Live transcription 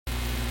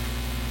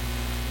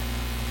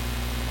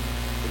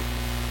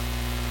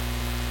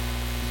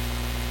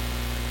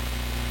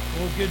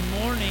Good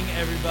morning,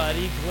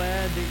 everybody.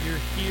 Glad that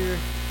you're here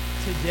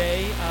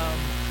today.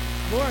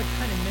 Laura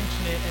kind of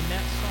mentioned it, and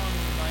that song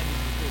reminded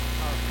me very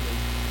powerfully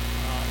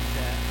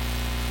that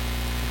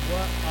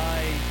what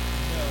I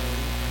know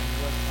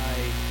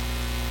and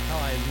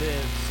how I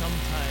live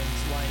sometimes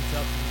lines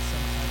up and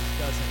sometimes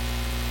doesn't.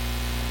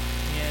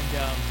 And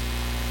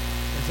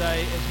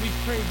as we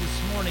prayed this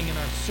morning in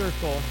our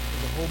circle,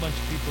 there's a whole bunch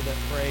of people that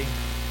pray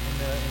in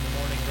the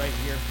morning right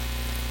here.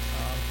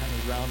 Kind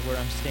of around where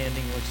I'm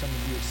standing, where some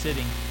of you are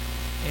sitting.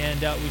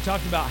 And we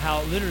talked about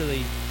how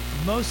literally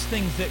most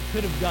things that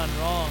could have gone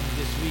wrong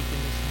this week and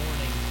this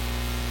morning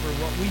for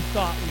what we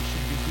thought we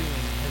should be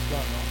doing has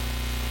gone wrong.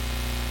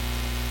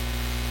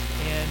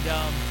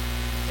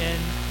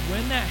 And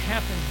when that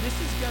happens, this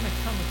is going to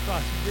come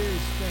across very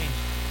strange,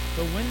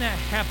 but when that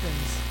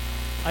happens,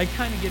 I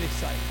kind of get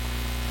excited.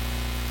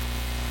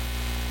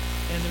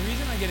 And the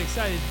reason I get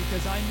excited is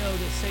because I know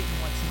that Satan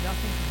wants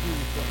nothing to do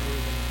with what we're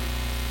going to do.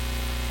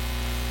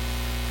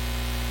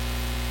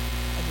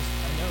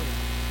 I know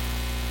that.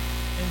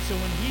 And so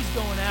when he's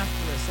going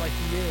after us like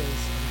he is,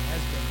 and he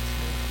has been this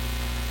week,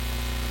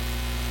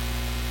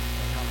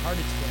 and how hard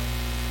it's been,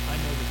 I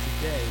know that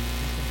today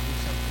he's going to do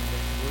something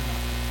that we're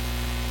not.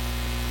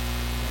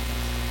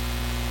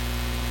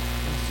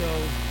 And so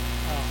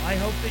I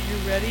hope that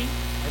you're ready.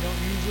 I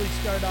don't usually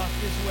start off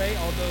this way,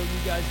 although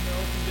you guys know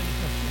if you've been in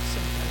church,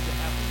 sometimes it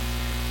happens.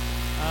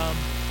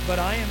 But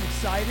I am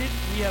excited.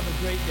 We have a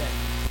great day.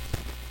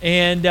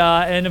 And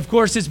of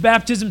course, it's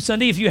Baptism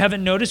Sunday. If you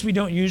haven't noticed, we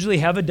don't usually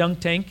have a dunk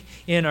tank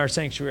in our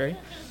sanctuary.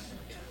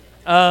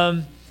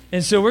 And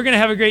so we're going to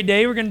have a great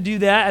day. We're going to do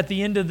that at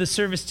the end of the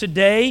service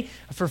today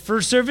for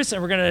first service, and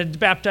we're going to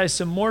baptize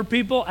some more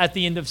people at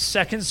the end of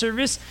second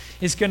service.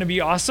 It's going to be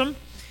awesome.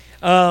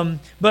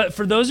 But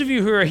for those of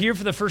you who are here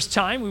for the first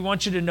time, we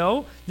want you to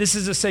know this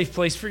is a safe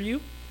place for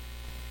you.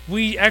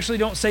 We actually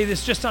don't say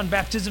this just on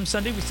Baptism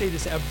Sunday. We say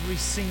this every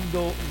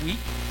single week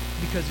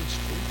because it's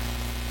true.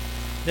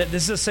 That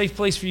this is a safe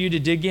place for you to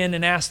dig in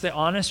and ask the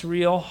honest,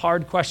 real,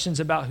 hard questions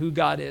about who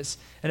God is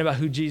and about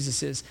who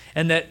Jesus is.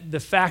 And that the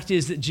fact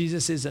is that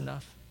Jesus is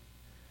enough.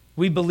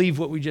 We believe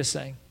what we just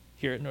sang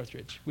here at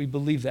Northridge. We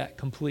believe that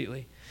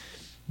completely.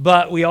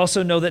 But we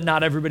also know that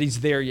not everybody's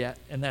there yet,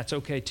 and that's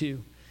okay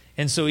too.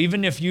 And so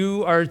even if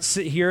you are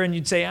here and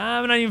you'd say,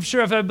 I'm not even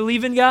sure if I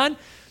believe in God,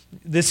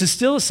 this is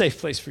still a safe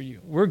place for you.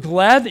 We're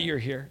glad that you're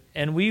here,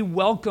 and we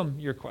welcome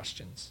your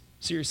questions.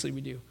 Seriously, we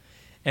do.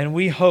 And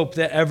we hope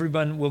that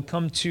everyone will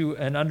come to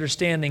an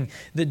understanding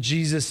that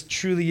Jesus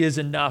truly is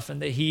enough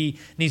and that he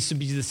needs to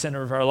be the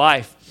center of our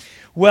life.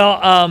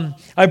 Well,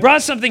 I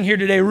brought something here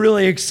today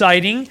really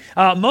exciting.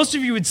 Most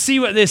of you would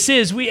see what this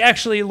is.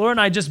 Laura and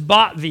I just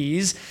bought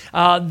these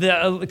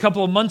a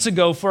couple of months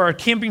ago for our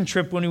camping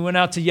trip when we went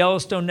out to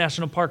Yellowstone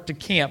National Park to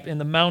camp in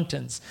the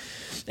mountains.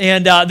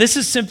 And this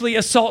is simply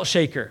a salt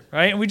shaker,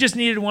 right? And we just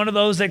needed one of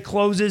those that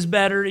closes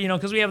better,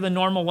 because we have the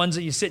normal ones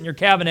that you sit in your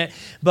cabinet.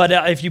 But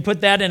if you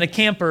put that in a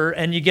camper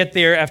and you get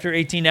there after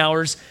 18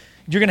 hours,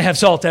 you're going to have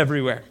salt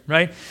everywhere,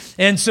 right?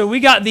 And so we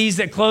got these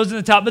that close in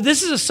the top. But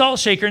this is a salt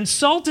shaker, and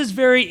salt is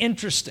very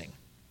interesting.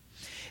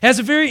 It has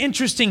a very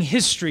interesting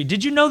history.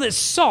 Did you know that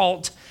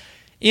salt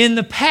in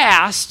the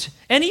past,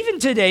 and even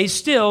today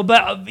still,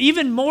 but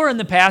even more in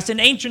the past, in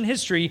ancient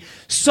history,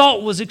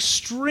 salt was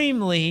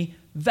extremely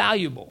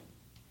valuable.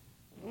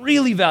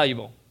 Really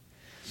valuable.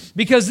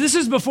 Because this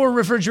is before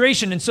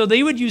refrigeration, and so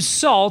they would use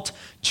salt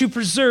to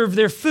preserve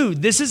their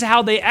food. This is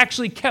how they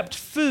actually kept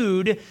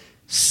food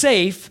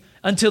safe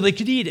until they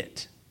could eat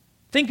it.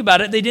 Think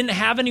about it. They didn't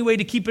have any way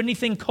to keep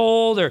anything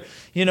cold or,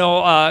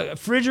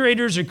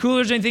 refrigerators or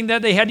coolers or anything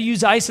that they had to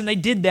use ice, and they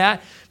did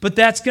that, but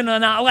that's going to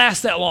not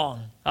last that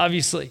long,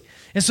 obviously.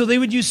 And so they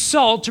would use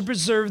salt to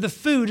preserve the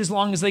food as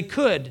long as they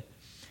could.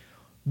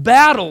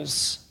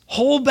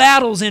 Whole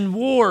battles in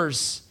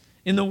wars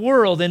in the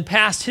world in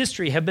past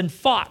history have been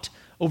fought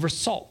over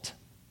salt.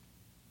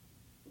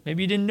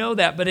 Maybe you didn't know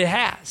that, but it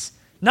has.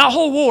 Not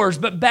whole wars,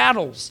 but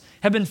battles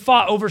have been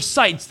fought over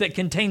sites that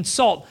contain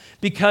salt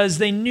because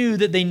they knew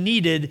that they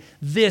needed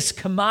this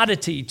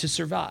commodity to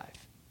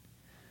survive.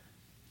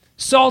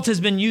 Salt has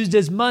been used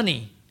as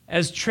money,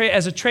 as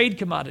a trade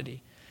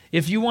commodity.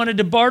 If you wanted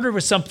to barter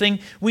with something,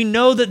 we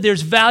know that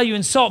there's value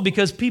in salt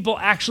because people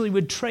actually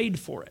would trade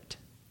for it.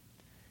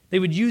 They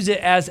would use it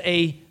as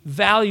a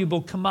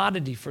valuable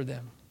commodity for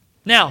them.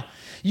 Now,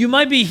 you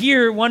might be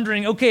here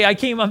wondering, okay, I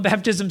came on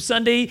Baptism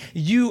Sunday.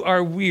 You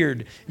are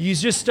weird. You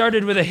just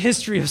started with a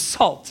history of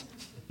salt.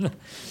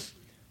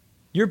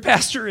 Your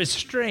pastor is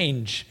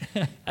strange.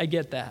 I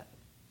get that.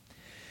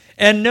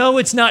 And no,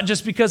 it's not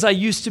just because I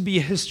used to be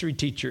a history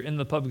teacher in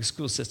the public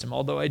school system,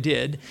 although I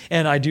did,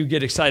 and I do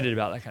get excited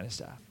about that kind of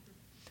stuff.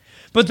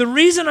 But the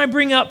reason I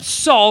bring up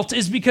salt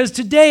is because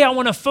today I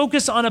want to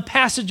focus on a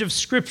passage of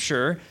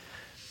Scripture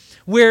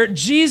where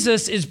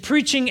Jesus is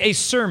preaching a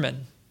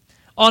sermon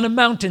on a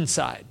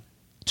mountainside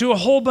to a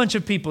whole bunch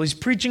of people. He's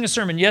preaching a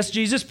sermon. Yes,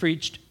 Jesus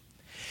preached.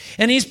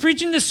 And he's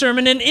preaching the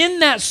sermon, and in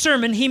that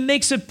sermon, he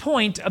makes a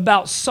point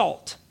about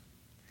salt.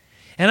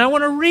 And I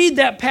want to read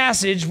that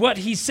passage, what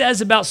he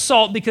says about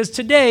salt, because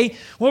today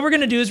what we're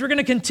going to do is we're going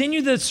to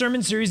continue the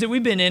sermon series that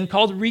we've been in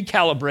called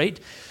Recalibrate.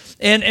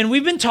 And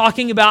we've been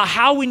talking about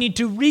how we need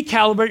to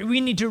recalibrate, we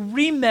need to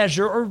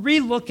remeasure or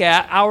relook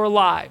at our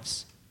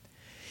lives.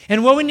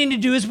 And what we need to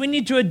do is we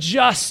need to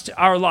adjust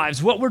our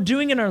lives, what we're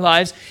doing in our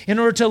lives, in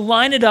order to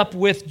line it up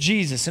with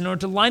Jesus, in order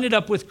to line it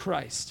up with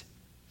Christ.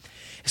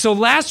 So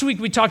last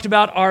week we talked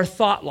about our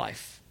thought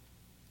life.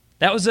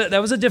 That was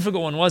a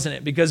difficult one, wasn't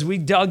it? Because we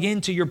dug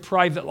into your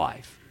private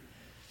life.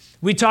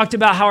 We talked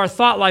about how our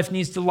thought life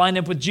needs to line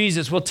up with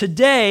Jesus. Well,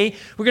 today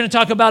we're going to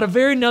talk about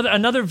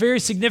another very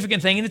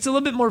significant thing, and it's a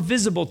little bit more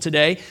visible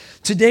today.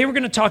 Today we're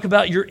going to talk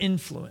about your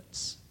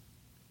influence,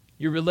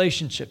 your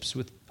relationships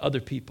with other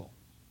people.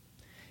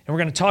 And we're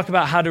going to talk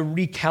about how to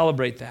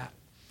recalibrate that.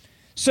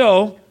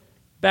 So,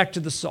 back to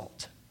the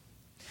salt.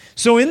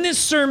 So in this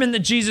sermon that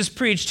Jesus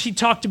preached, he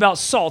talked about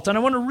salt. And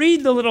I want to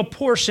read the little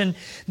portion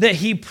that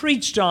he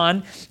preached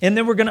on, and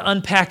then we're going to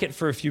unpack it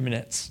for a few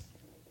minutes.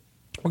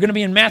 We're going to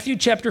be in Matthew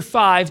chapter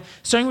 5,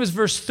 starting with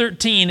verse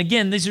 13.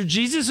 Again, these are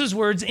Jesus'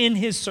 words in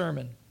his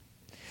sermon.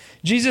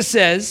 Jesus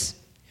says,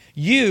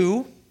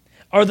 "You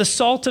are the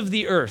salt of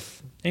the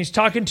earth." And he's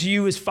talking to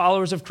you as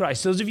followers of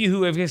Christ. Those of you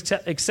who have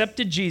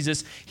accepted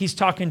Jesus, he's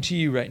talking to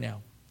you right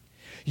now.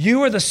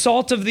 "You are the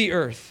salt of the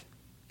earth.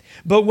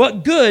 But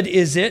what good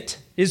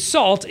is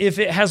salt if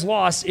it has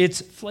lost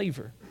its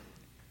flavor?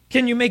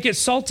 Can you make it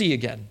salty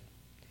again?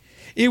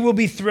 It will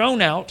be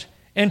thrown out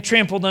and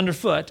trampled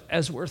underfoot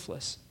as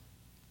worthless.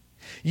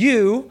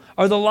 You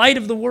are the light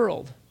of the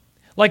world.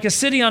 Like a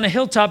city on a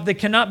hilltop that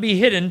cannot be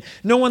hidden,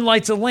 no one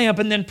lights a lamp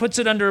and then puts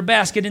it under a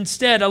basket.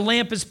 Instead, a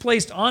lamp is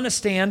placed on a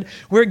stand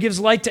where it gives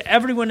light to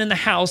everyone in the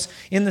house.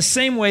 In the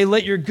same way,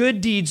 let your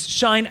good deeds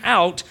shine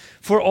out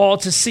for all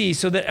to see,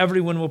 so that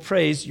everyone will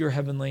praise your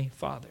heavenly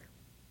Father."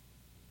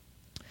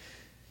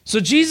 So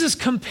Jesus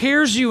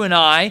compares you and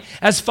I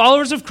as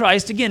followers of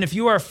Christ. Again, if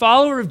you are a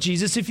follower of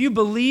Jesus, if you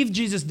believe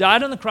Jesus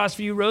died on the cross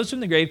for you, rose from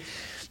the grave,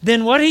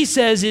 then what he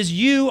says is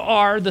you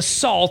are the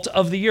salt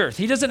of the earth.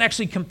 He doesn't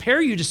actually compare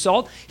you to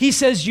salt. He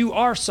says you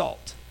are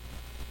salt.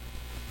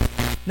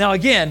 Now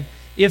again,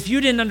 if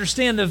you didn't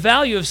understand the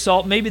value of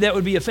salt, maybe that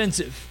would be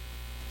offensive,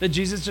 that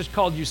Jesus just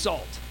called you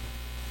salt.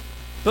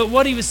 But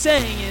what he was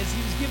saying is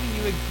he was giving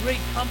you a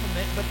great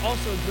compliment, but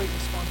also a great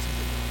responsibility.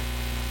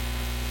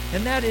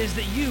 And that is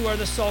that you are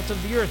the salt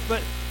of the earth.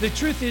 But the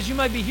truth is, you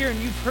might be here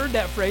and you've heard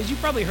that phrase. You've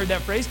probably heard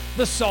that phrase,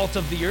 the salt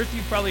of the earth.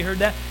 You've probably heard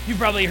that. You've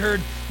probably heard,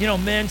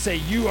 men say,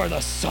 you are the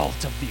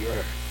salt of the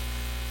earth.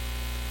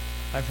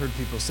 I've heard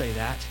people say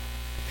that.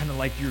 Kind of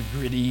like you're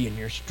gritty and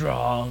you're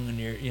strong and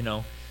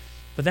you're.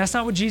 But that's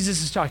not what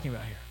Jesus is talking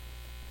about here.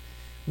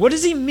 What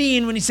does he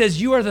mean when he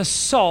says you are the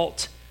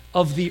salt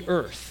of the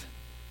earth?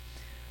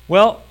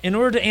 Well, in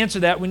order to answer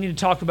that, we need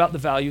to talk about the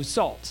value of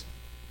salt.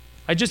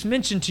 I just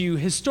mentioned to you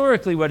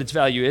historically what its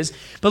value is,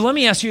 but let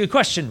me ask you a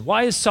question.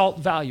 Why is salt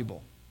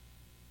valuable?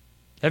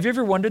 Have you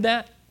ever wondered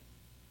that?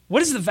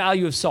 What is the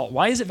value of salt?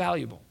 Why is it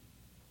valuable?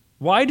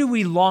 Why do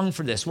we long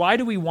for this? Why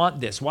do we want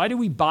this? Why do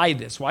we buy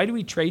this? Why do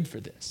we trade for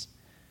this?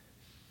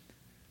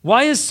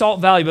 Why is salt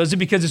valuable? Is it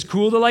because it's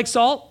cool to like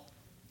salt?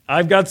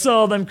 I've got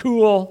salt, I'm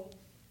cool.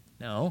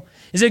 No.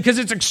 Is it because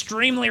it's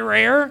extremely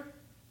rare?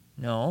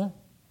 No.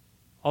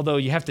 Although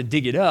you have to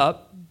dig it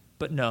up,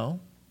 but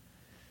no.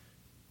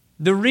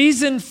 The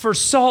reason for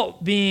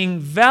salt being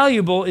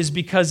valuable is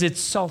because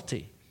it's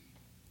salty.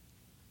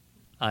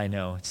 I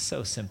know, it's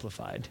so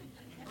simplified.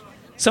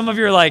 Some of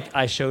you are like,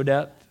 I showed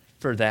up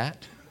for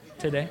that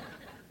today.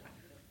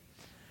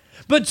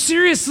 But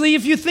seriously,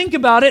 if you think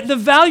about it, the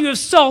value of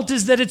salt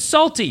is that it's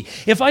salty.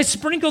 If I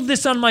sprinkled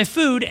this on my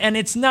food and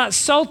it's not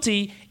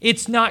salty,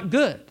 it's not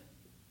good.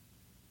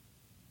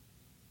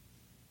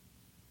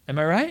 Am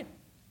I right?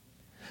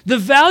 The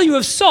value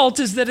of salt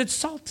is that it's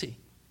salty.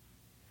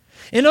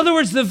 In other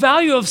words, the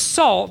value of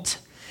salt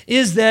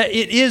is that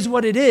it is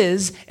what it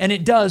is and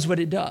it does what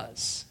it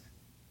does,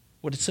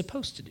 what it's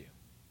supposed to do.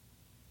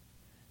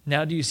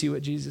 Now, do you see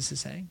what Jesus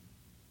is saying?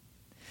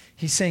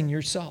 He's saying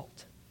you're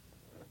salt.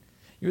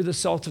 You're the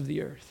salt of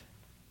the earth.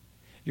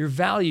 Your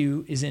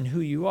value is in who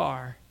you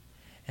are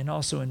and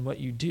also in what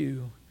you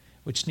do,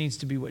 which needs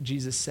to be what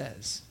Jesus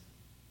says.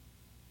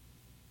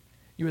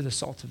 You are the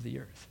salt of the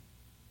earth.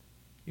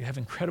 You have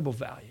incredible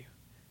value,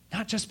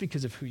 not just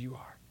because of who you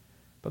are,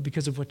 but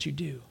because of what you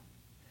do.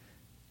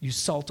 You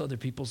salt other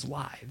people's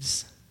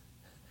lives.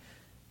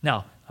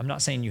 Now, I'm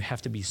not saying you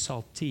have to be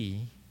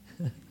salty,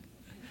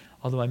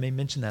 although I may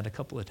mention that a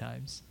couple of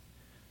times.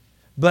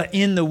 But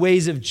in the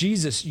ways of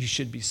Jesus, you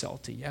should be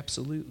salty,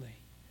 absolutely.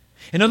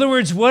 In other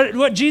words,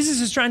 what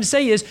Jesus is trying to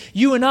say is,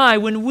 you and I,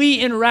 when we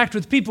interact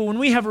with people, when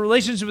we have a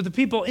relationship with the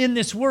people in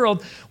this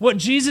world, what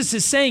Jesus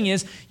is saying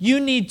is, you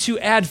need to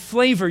add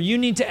flavor, you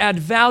need to add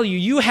value.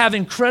 You have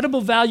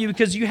incredible value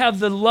because you have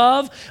the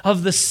love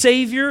of the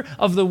Savior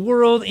of the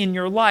world in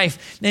your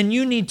life, and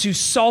you need to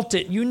salt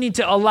it. You need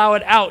to allow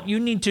it out.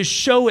 You need to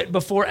show it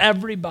before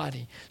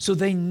everybody so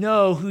they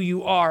know who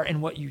you are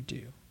and what you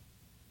do.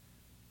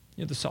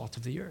 You're the salt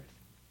of the earth.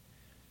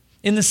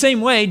 In the same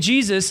way,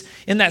 Jesus,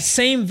 in that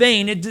same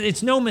vein,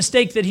 it's no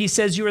mistake that he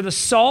says you are the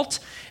salt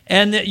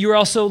and that you're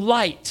also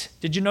light.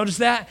 Did you notice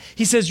that?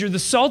 He says you're the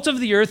salt of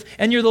the earth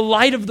and you're the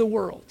light of the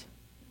world.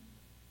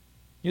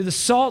 You're the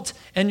salt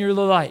and you're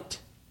the light.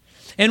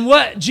 And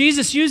what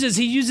Jesus uses,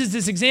 he uses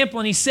this example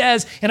and he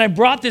says, and I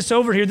brought this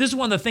over here. This is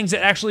one of the things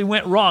that actually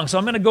went wrong. So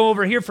I'm going to go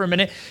over here for a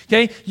minute.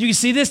 Okay, you can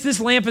see this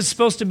lamp is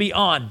supposed to be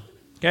on.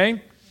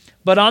 Okay,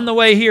 but on the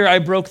way here, I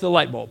broke the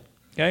light bulb.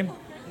 Okay.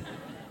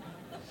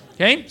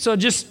 Okay, so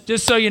just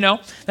so you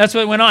know, that's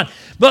what went on.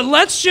 But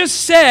let's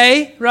just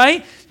say,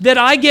 right, that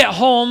I get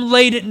home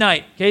late at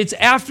night. Okay, it's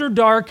after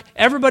dark,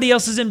 everybody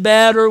else is in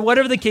bed or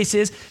whatever the case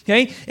is.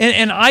 Okay,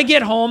 and I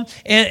get home,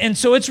 and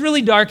so it's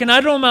really dark, and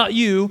I don't know about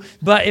you,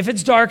 but if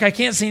it's dark, I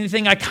can't see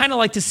anything. I kind of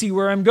like to see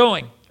where I'm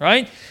going,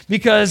 right?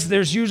 Because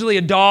there's usually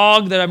a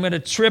dog that I'm going to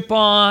trip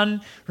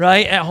on,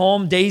 right, at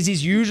home.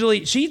 Daisy's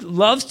usually, she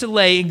loves to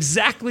lay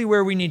exactly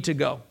where we need to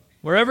go.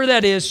 Wherever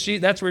that is,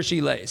 that's where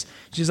she lays.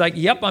 She's like,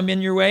 yep, I'm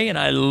in your way, and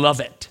I love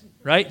it,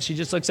 right? She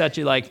just looks at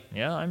you like,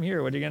 yeah, I'm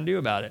here. What are you going to do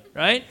about it,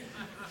 right?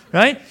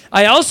 Right?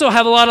 I also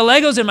have a lot of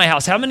Legos in my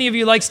house. How many of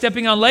you like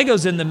stepping on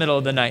Legos in the middle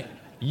of the night?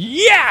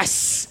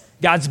 Yes!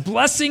 God's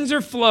blessings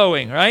are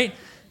flowing, right?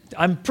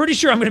 I'm pretty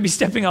sure I'm going to be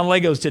stepping on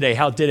Legos today,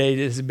 how today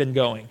has been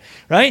going,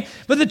 right?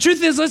 But the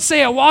truth is, let's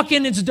say I walk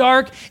in, it's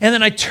dark, and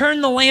then I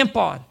turn the lamp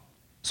on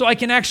so I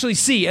can actually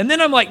see. And then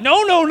I'm like, no.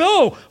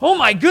 Oh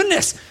my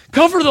goodness,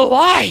 cover the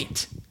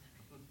light.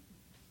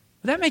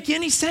 Would that make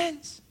any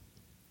sense?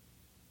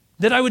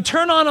 That I would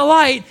turn on a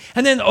light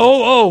and then,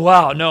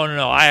 wow, no,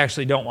 I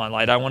actually don't want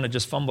light. I want to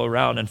just fumble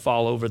around and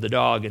fall over the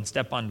dog and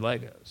step on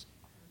Legos.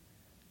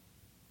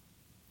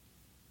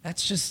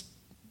 That's just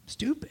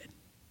stupid,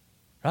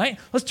 right?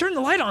 Let's turn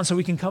the light on so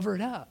we can cover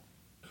it up.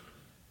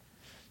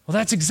 Well,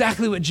 that's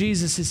exactly what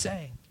Jesus is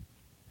saying.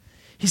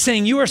 He's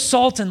saying you are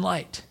salt and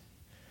light.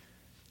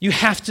 You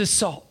have to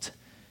salt.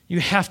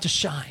 You have to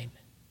shine.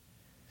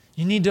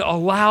 You need to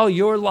allow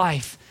your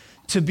life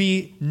to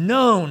be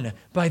known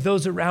by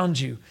those around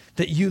you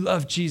that you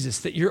love Jesus,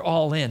 that you're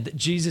all in, that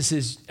Jesus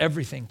is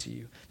everything to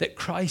you, that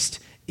Christ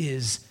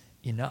is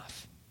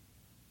enough,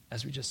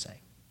 as we just sang.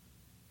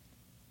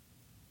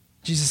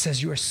 Jesus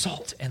says you are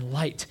salt and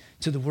light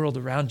to the world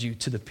around you,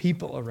 to the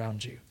people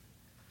around you.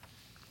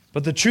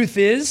 But the truth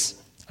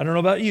is, I don't know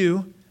about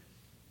you,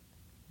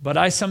 but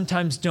I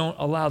sometimes don't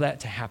allow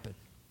that to happen.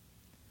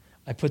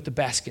 I put the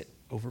basket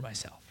over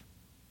myself.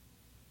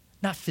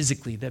 Not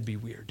physically, that'd be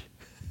weird,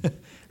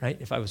 right?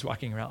 If I was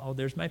walking around,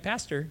 there's my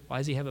pastor. Why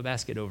does he have a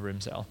basket over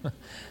himself?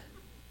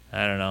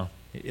 I don't know,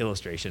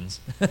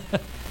 illustrations,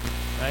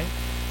 right?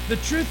 The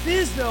truth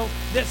is, though,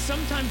 that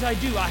sometimes I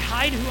do. I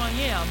hide who I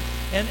am,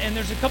 and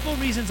there's a couple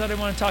of reasons that I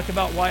want to talk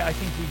about why I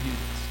think we do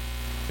this.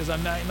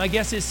 Because my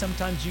guess is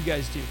sometimes you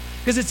guys do.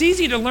 Because it's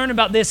easy to learn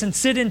about this and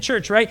sit in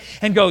church, right?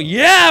 And go,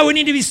 yeah, we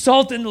need to be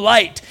salt and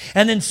light.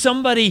 And then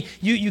somebody,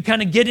 you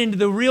kind of get into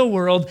the real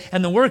world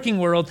and the working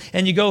world,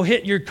 and you go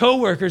hit your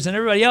coworkers and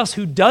everybody else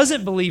who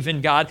doesn't believe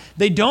in God.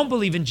 They don't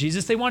believe in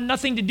Jesus. They want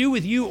nothing to do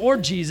with you or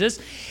Jesus.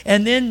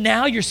 And then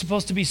now you're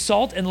supposed to be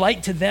salt and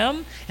light to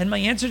them. And my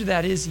answer to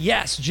that is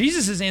yes.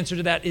 Jesus' answer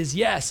to that is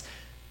yes.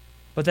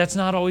 But that's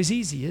not always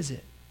easy, is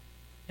it?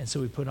 And so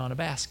we put on a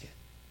basket.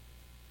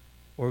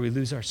 Or we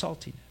lose our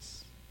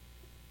saltiness.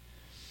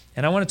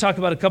 And I want to talk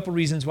about a couple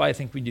reasons why I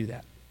think we do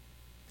that.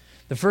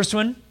 The first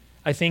one,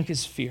 I think,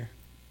 is fear.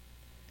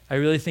 I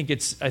really think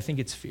it's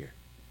fear.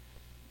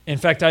 In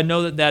fact, I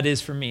know that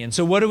is for me. And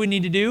so what do we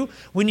need to do?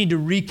 We need to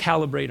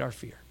recalibrate our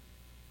fear.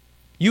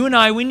 You and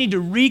I, we need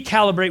to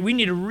recalibrate. We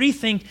need to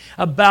rethink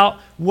about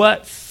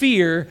what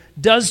fear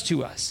does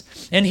to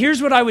us. And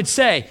here's what I would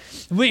say.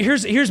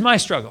 Here's my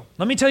struggle.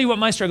 Let me tell you what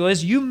my struggle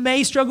is. You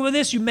may struggle with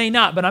this, you may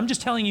not, but I'm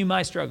just telling you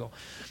my struggle.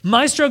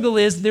 My struggle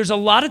is there's a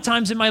lot of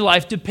times in my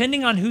life,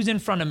 depending on who's in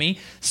front of me,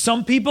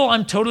 some people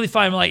I'm totally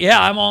fine. I'm like,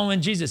 yeah, I'm all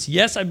in Jesus.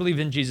 Yes, I believe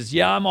in Jesus.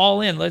 Yeah, I'm all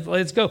in.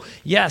 Let's go.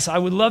 Yes, I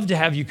would love to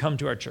have you come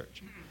to our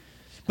church.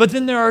 But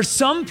then there are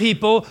some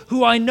people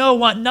who I know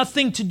want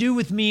nothing to do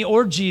with me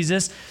or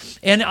Jesus,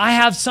 and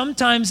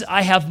sometimes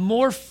I have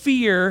more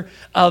fear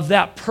of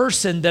that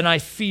person than I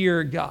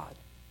fear God.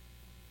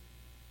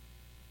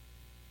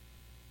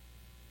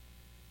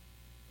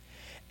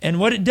 And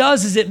what it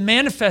does is it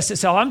manifests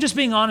itself. I'm just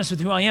being honest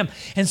with who I am.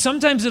 And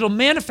sometimes it'll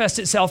manifest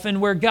itself in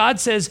where God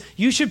says,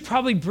 you should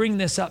probably bring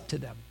this up to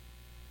them.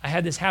 I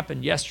had this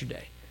happen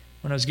yesterday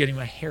when I was getting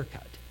my hair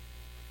cut.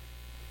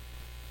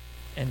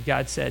 And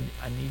God said,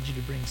 I need you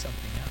to bring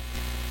something up.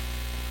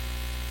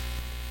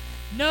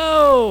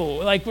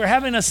 No, like we're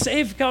having a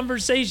safe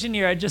conversation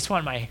here. I just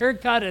want my hair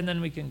cut and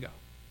then we can go.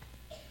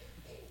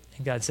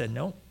 And God said,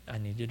 no, I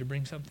need you to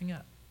bring something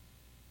up.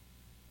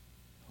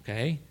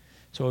 Okay.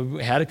 So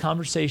we had a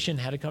conversation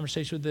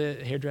with the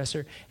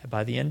hairdresser, and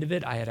by the end of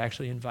it, I had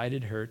actually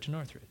invited her to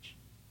Northridge.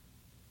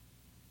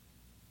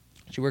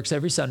 She works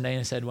every Sunday, and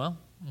I said, well,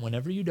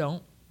 whenever you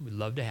don't, we'd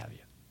love to have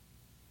you.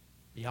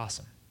 Be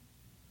awesome.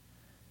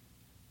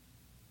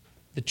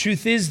 The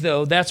truth is,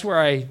 though, that's where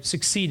I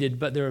succeeded,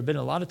 but there have been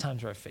a lot of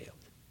times where I failed.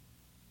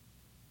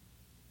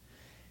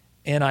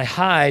 And I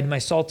hide my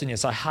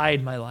saltiness. I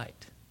hide my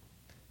light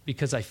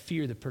because I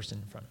fear the person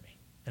in front of me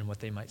and what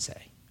they might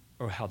say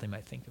or how they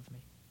might think of me.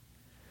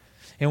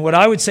 And what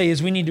I would say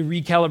is we need to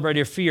recalibrate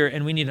our fear,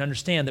 and we need to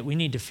understand that we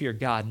need to fear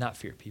God, not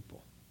fear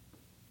people.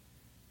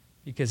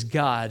 Because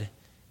God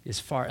is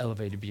far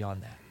elevated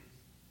beyond that.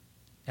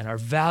 And our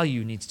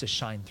value needs to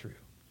shine through.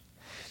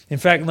 In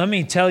fact, let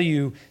me tell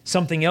you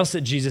something else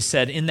that Jesus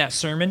said in that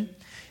sermon.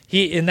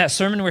 In that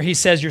sermon where he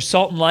says, you're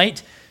salt and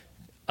light,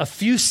 a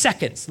few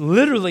seconds,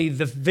 literally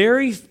the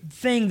very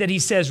thing that he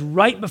says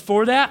right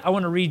before that, I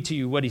want to read to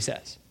you what he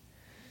says.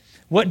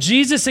 What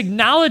Jesus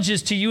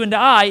acknowledges to you and to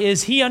I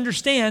is he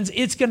understands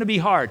it's going to be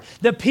hard,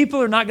 that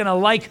people are not going to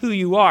like who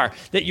you are,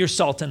 that you're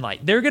salt and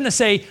light. They're going to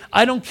say,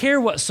 I don't care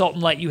what salt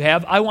and light you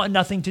have, I want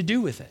nothing to do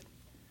with it.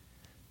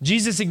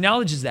 Jesus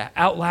acknowledges that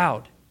out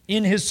loud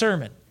in his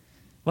sermon.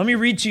 Let me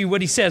read to you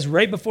what he says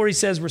right before he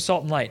says we're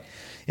salt and light.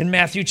 In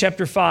Matthew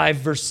chapter 5,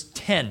 verse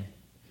 10.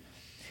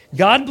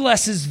 God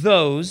blesses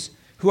those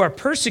who are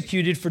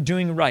persecuted for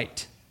doing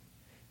right,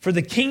 for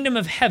the kingdom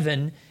of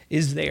heaven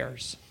is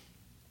theirs.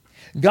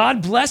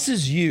 God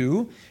blesses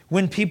you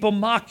when people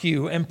mock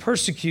you and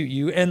persecute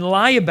you and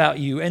lie about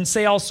you and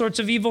say all sorts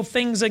of evil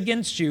things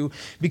against you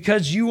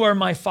because you are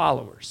my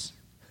followers.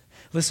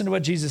 Listen to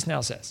what Jesus now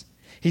says.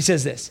 He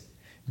says this,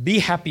 be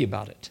happy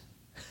about it.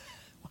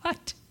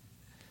 What?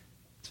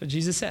 That's what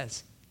Jesus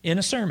says in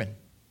a sermon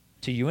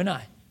to you and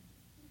I.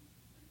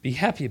 Be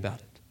happy about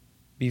it.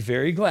 Be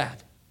very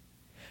glad,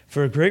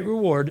 for a great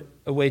reward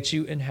awaits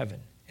you in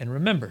heaven. And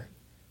remember,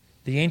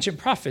 the ancient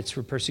prophets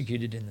were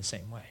persecuted in the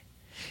same way.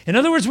 In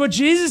other words, what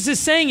Jesus is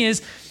saying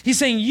is, he's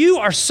saying you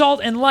are salt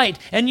and light,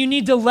 and you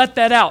need to let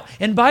that out.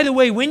 And by the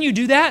way, when you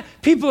do that,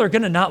 people are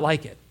going to not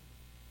like it.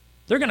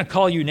 They're going to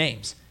call you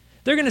names.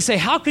 They're going to say,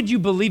 how could you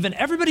believe in?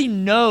 Everybody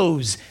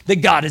knows that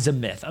God is a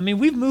myth. I mean,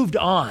 we've moved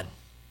on.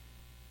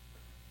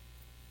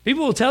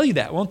 People will tell you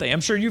that, won't they?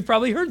 I'm sure you've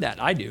probably heard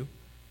that. I do.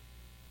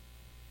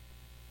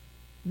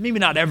 Maybe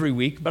not every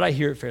week, but I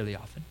hear it fairly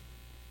often.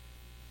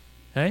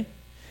 Okay?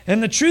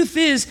 And the truth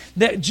is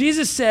that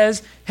Jesus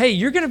says, hey,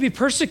 you're going to be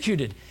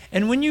persecuted.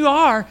 And when you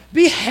are,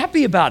 be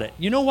happy about it.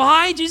 You know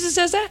why Jesus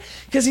says that?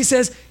 Because he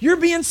says, you're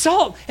being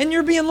salt and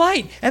you're being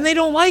light, and they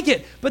don't like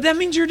it, but that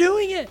means you're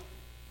doing it.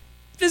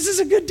 This is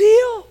a good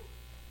deal.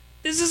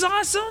 This is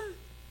awesome.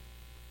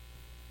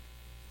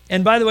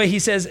 And by the way, he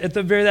says at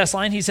the very last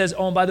line, he says,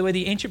 oh, and by the way,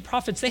 the ancient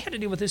prophets, they had to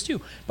deal with this too.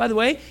 By the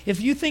way,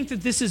 if you think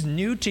that this is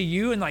new to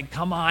you and like,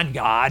 come on,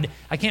 God,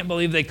 I can't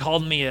believe they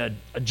called me a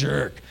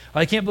jerk.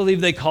 Or I can't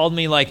believe they called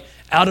me like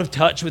out of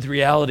touch with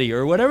reality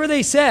or whatever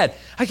they said.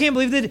 I can't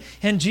believe that.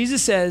 And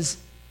Jesus says,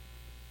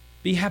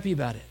 be happy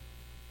about it.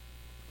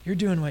 You're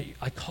doing what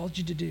I called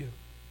you to do.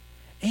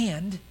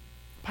 And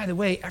by the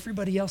way,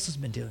 everybody else has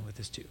been dealing with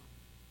this too.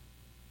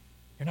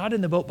 You're not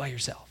in the boat by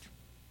yourself.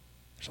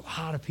 There's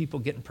a lot of people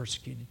getting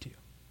persecuted too.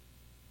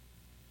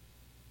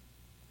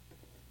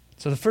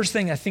 So the first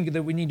thing I think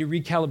that we need to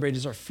recalibrate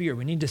is our fear.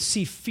 We need to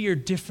see fear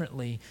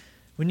differently.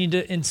 We need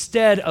to,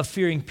 instead of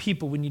fearing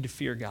people, we need to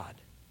fear God,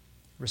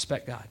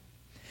 respect God.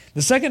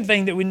 The second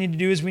thing that we need to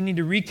do is we need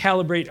to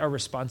recalibrate our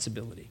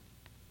responsibility.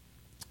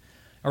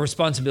 Our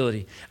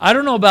responsibility. I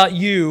don't know about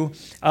you,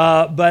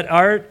 but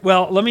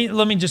let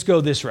me just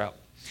go this route.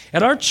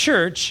 At our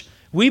church,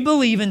 we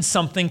believe in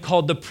something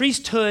called the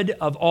priesthood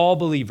of all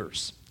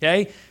believers.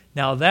 Okay?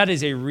 Now, that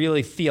is a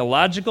really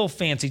theological,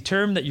 fancy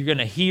term that you're going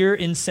to hear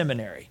in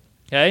seminary.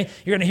 Okay?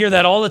 You're going to hear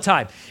that all the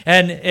time.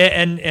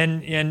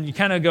 And you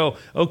kind of go,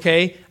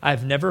 okay,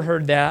 I've never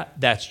heard that.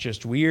 That's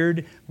just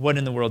weird. What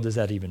in the world does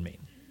that even mean?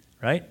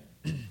 Right?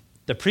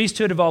 The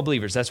priesthood of all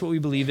believers. That's what we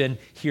believe in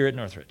here at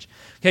Northridge.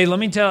 Okay, let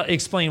me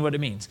explain what it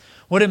means.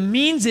 What it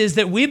means is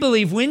that we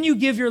believe when you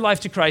give your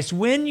life to Christ,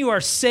 when you are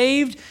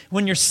saved,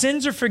 when your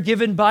sins are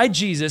forgiven by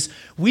Jesus,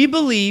 we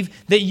believe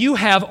that you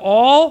have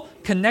all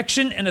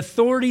connection and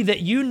authority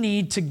that you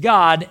need to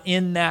God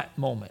in that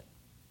moment,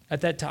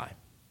 at that time,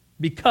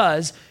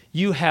 because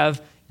you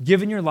have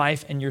given your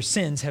life and your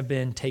sins have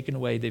been taken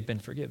away, they've been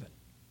forgiven.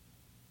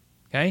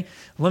 Okay?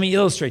 Let me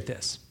illustrate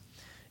this.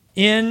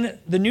 In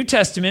the New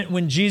Testament,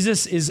 when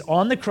Jesus is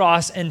on the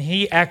cross and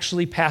he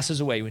actually passes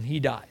away, when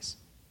he dies,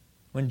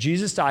 when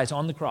Jesus dies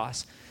on the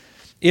cross,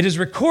 it is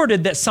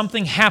recorded that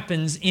something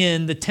happens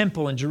in the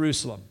temple in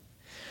Jerusalem.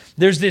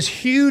 There's this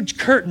huge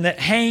curtain that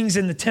hangs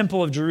in the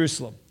temple of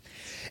Jerusalem.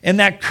 And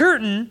that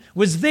curtain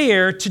was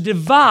there to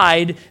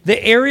divide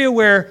the area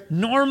where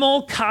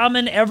normal,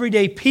 common,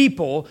 everyday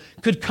people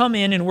could come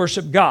in and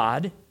worship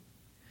God,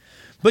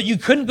 but you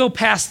couldn't go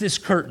past this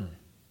curtain.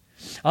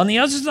 On the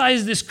other side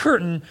of this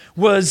curtain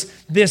was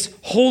this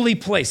holy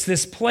place,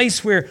 this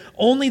place where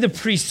only the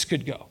priests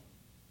could go.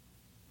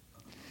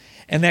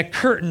 And that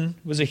curtain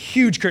was a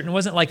huge curtain. It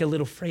wasn't like a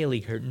little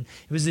fraily curtain.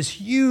 It was this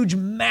huge,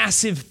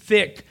 massive,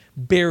 thick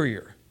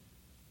barrier.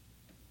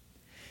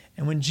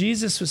 And when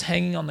Jesus was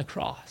hanging on the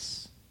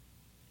cross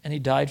and he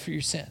died for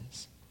your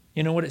sins,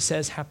 you know what it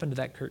says happened to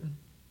that curtain?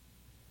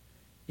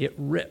 It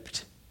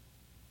ripped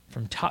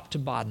from top to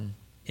bottom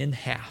in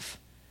half.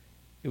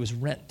 It was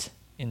rent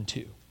in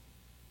two.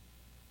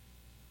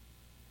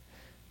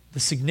 The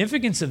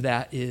significance of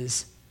that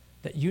is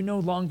that you no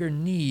longer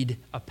need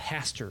a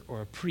pastor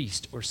or a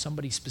priest or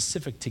somebody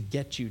specific to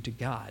get you to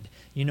God.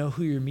 You know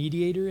who your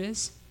mediator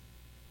is?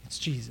 It's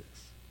Jesus.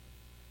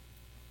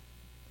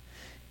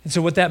 And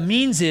so what that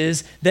means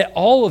is that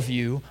all of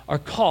you are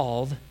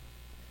called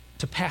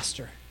to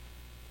pastor.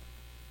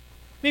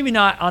 Maybe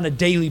not on a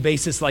daily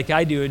basis like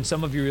I do, and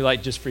some of you are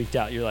like just freaked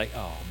out. You're like,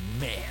 oh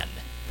man,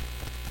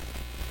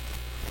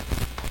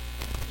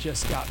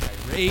 just got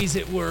my raise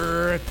at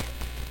work.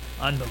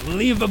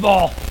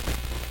 Unbelievable.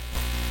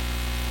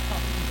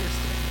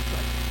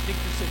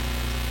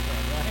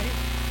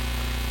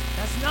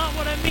 That's not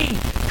what I mean.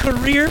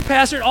 Career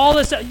pastor, all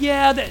this stuff.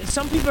 Yeah,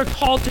 some people are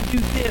called to do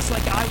this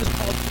like I was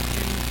called to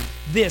do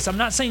this. I'm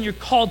not saying you're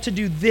called to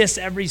do this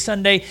every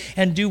Sunday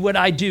and do what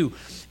I do.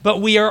 But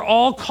we are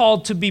all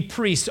called to be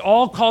priests,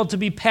 all called to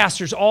be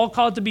pastors, all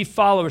called to be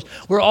followers.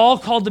 We're all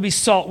called to be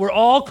salt. We're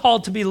all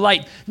called to be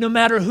light, no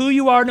matter who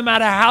you are, no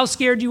matter how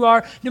scared you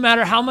are, no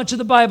matter how much of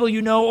the Bible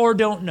you know or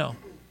don't know.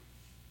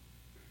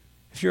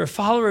 If you're a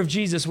follower of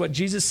Jesus, what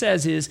Jesus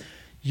says is,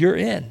 you're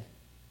in.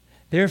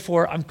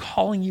 Therefore, I'm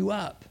calling you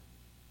up.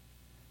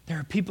 There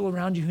are people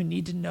around you who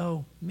need to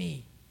know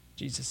me,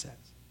 Jesus says.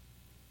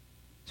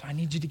 So I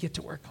need you to get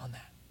to work on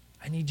that.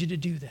 I need you to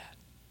do that.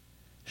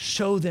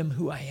 Show them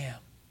who I am.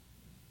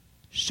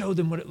 Show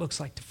them what it looks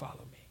like to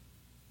follow me.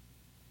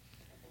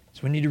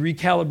 So we need to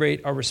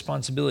recalibrate our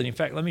responsibility. In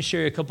fact, let me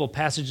share you a couple of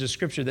passages of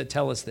Scripture that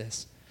tell us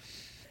this.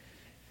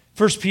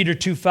 1 Peter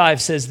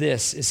 2:5 says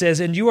this. It says,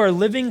 and you are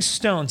living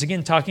stones,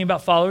 again, talking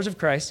about followers of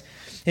Christ,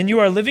 and you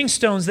are living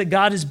stones that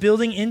God is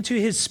building into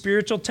his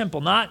spiritual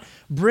temple, not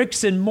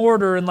bricks and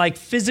mortar and like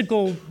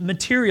physical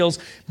materials,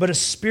 but a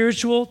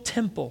spiritual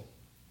temple.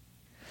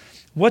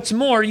 What's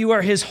more, you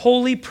are his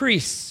holy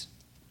priests.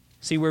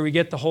 See where we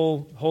get the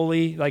whole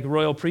holy, like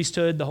royal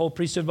priesthood, the whole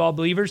priesthood of all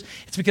believers?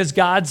 It's because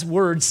God's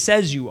word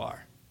says you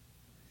are.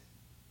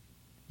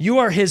 You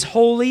are his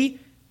holy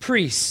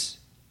priests.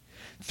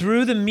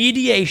 Through the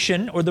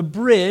mediation or the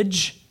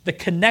bridge, the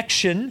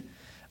connection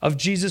of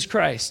Jesus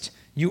Christ,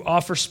 you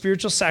offer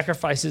spiritual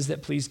sacrifices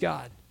that please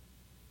God.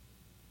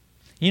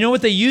 You know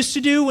what they used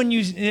to do when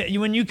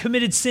you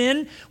committed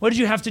sin? What did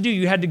you have to do?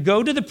 You had to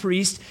go to the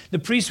priest. The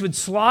priest would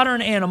slaughter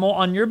an animal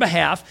on your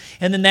behalf,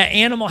 and then that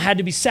animal had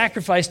to be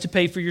sacrificed to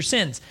pay for your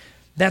sins.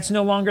 That's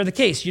no longer the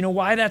case. You know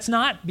why that's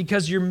not?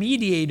 Because your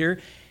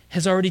mediator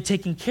has already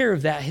taken care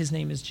of that. His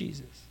name is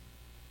Jesus.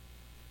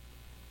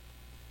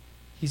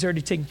 He's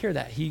already taken care of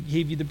that. He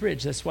gave you the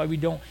bridge. That's why we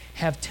don't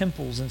have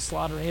temples and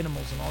slaughter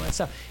animals and all that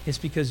stuff. It's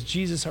because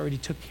Jesus already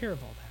took care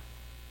of all that.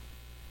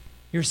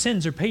 Your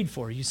sins are paid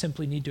for. You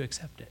simply need to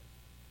accept it.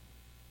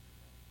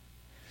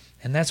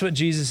 And that's what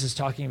Jesus is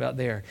talking about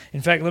there.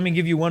 In fact, let me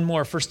give you one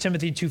more. 1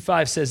 Timothy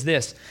 2:5 says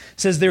this. It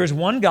says, there is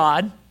one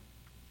God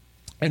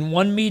and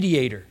one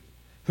mediator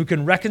who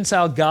can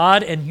reconcile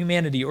God and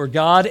humanity, or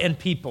God and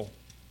people,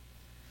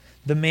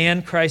 the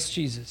man Christ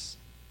Jesus.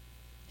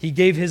 He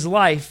gave his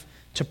life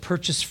to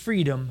purchase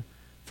freedom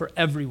for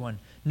everyone.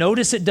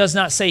 Notice it does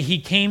not say he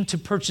came to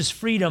purchase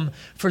freedom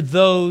for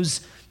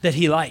those that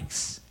he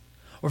likes,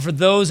 or for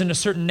those in a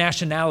certain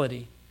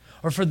nationality,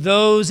 or for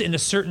those in a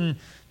certain,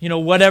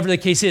 whatever the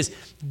case is.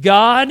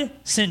 God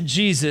sent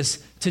Jesus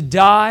to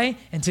die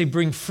and to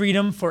bring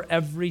freedom for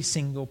every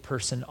single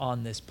person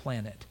on this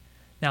planet.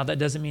 Now, that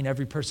doesn't mean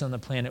every person on the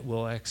planet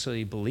will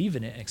actually believe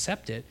in it,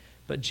 accept it,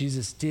 but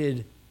Jesus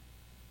did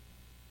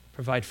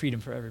provide freedom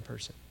for every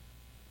person.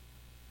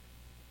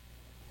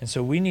 And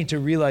so we need to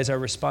realize our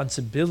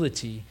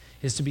responsibility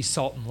is to be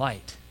salt and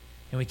light,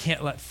 and we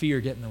can't let fear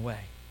get in the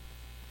way.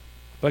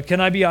 But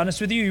can I be honest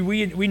with you?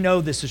 We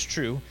know this is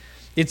true.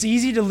 It's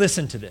easy to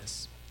listen to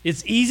this.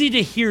 It's easy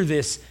to hear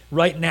this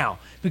right now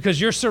because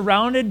you're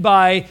surrounded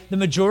by the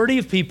majority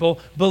of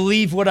people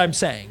believe what I'm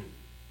saying,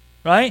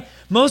 right?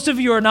 Most of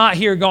you are not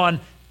here going,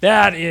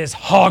 that is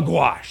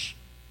hogwash.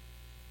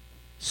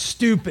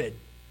 Stupid.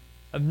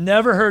 I've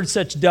never heard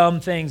such dumb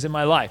things in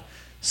my life.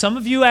 Some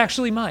of you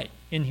actually might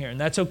in here, and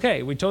that's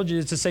okay. We told you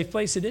it's a safe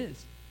place. It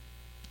is.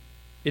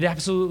 It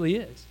absolutely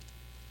is.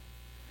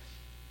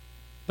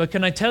 But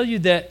can I tell you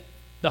that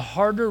the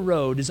harder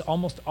road is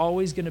almost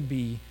always going to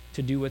be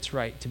to do what's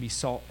right, to be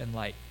salt and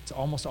light. It's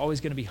almost always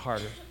going to be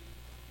harder.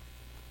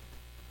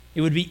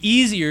 It would be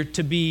easier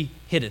to be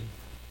hidden,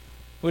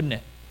 wouldn't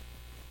it?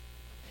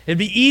 It'd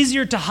be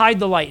easier to hide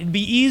the light. It'd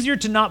be easier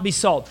to not be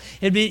salt.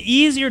 It'd be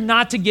easier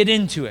not to get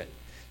into it.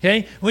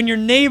 Okay? When your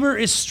neighbor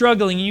is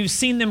struggling and you've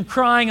seen them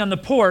crying on the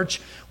porch,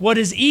 what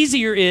is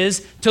easier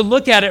is to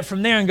look at it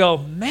from there and go,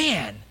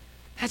 man,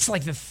 that's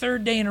like the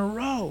third day in a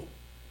row.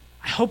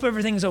 I hope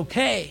everything's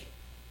okay.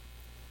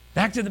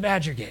 Back to the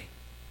Badger Gate.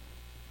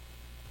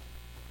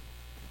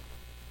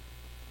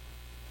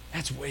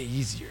 That's way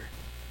easier.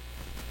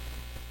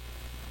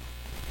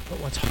 But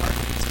what's hard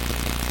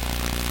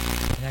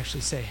is to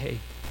actually say, hey,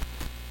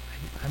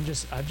 I've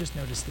just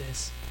noticed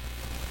this.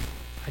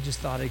 I just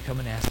thought I'd come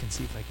and ask and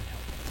see if I can help.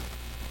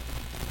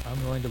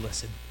 I'm willing to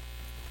listen.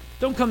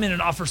 Don't come in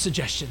and offer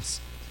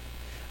suggestions.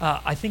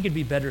 I think it'd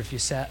be better if you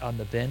sat on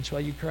the bench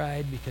while you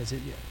cried because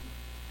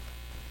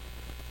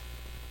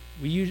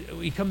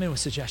We come in with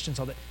suggestions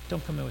all day.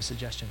 Don't come in with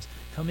suggestions.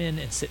 Come in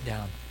and sit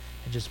down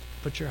and just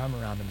put your arm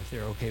around them if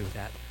they're okay with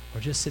that. Or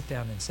just sit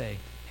down and say,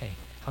 hey,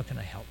 how can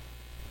I help?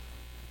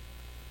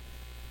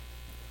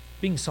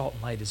 Being salt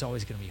and light is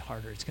always going to be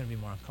harder. It's going to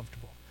be more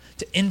uncomfortable.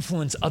 To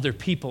influence other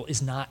people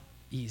is not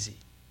easy.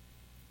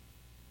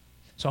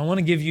 So I want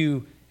to give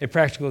you a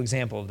practical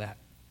example of that.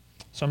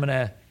 So I'm going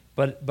to,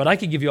 but I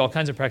could give you all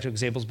kinds of practical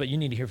examples, but you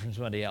need to hear from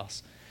somebody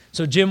else.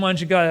 So Jim, why don't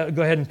you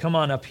go ahead and come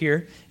on up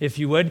here, if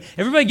you would.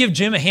 Everybody give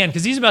Jim a hand,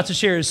 because he's about to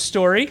share his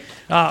story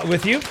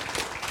with you.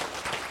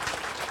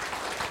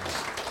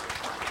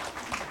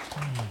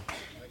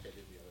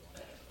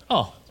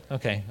 Oh,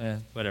 okay,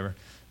 whatever.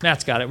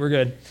 Matt's got it, we're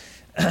good.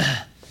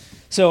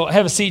 So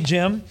have a seat,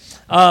 Jim.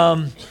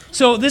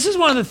 So this is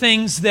one of the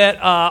things that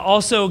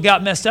also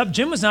got messed up.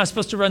 Jim was not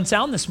supposed to run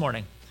sound this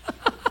morning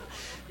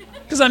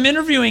because I'm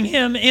interviewing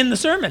him in the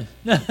sermon.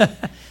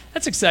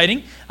 That's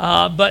exciting.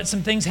 But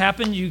some things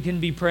happened. You can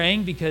be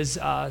praying because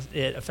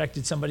it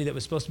affected somebody that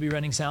was supposed to be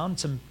running sound.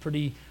 Some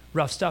pretty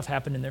rough stuff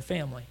happened in their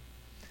family.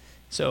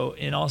 So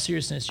in all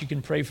seriousness, you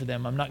can pray for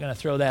them. I'm not going to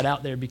throw that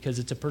out there because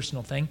it's a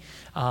personal thing.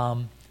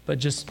 But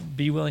just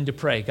be willing to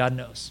pray. God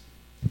knows.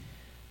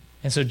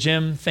 And so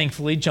Jim,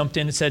 thankfully, jumped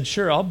in and said,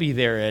 sure, I'll be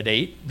there at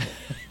 8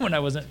 when I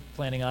wasn't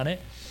planning on it.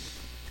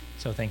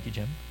 So thank you,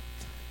 Jim.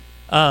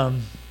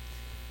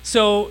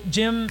 So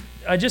Jim,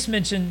 I just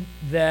mentioned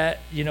that,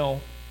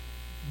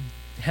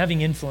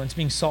 having influence,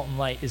 being salt and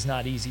light is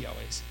not easy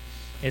always.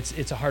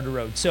 It's a harder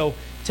road. So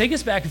take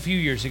us back a few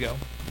years ago.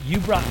 You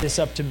brought this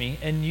up to me,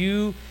 and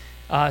you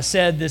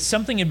said that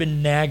something had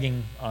been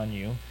nagging on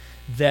you,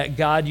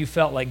 that you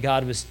felt like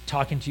God was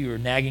talking to you or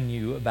nagging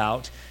you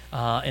about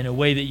in a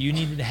way that you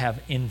needed to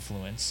have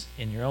influence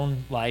in your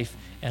own life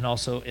and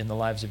also in the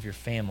lives of your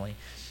family.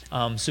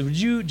 So would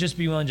you just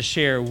be willing to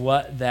share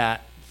what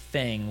that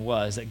thing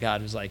was that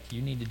God was like,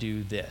 you need to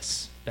do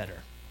this better?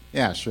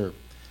 Yeah, sure.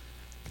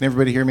 Can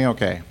everybody hear me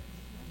okay?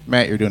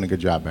 Matt, you're doing a good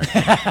job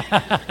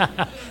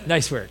there.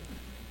 Nice work.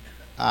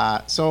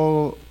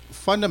 So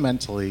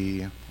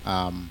fundamentally,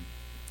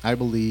 I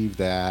believe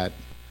that,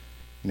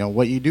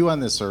 what you do on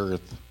this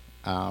earth,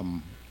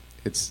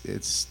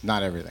 it's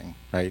not everything,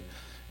 right?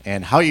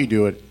 And how you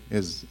do it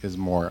is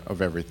more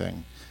of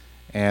everything.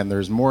 And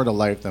there's more to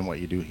life than what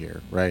you do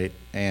here, right?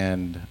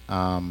 And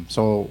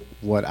so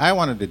what I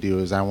wanted to do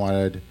is I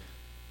wanted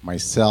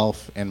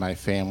myself and my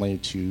family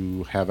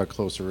to have a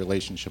closer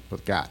relationship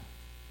with God.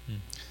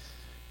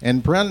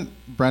 And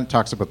Brent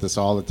talks about this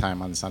all the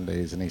time on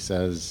Sundays, and he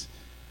says,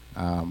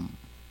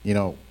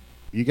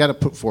 you got to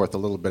put forth a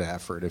little bit of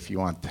effort if you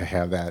want to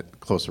have that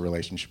closer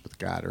relationship with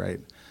God, right?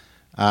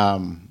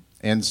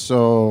 And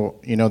so,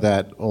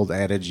 that old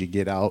adage, you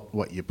get out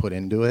what you put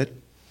into it.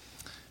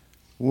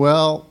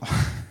 Well,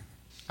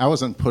 I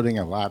wasn't putting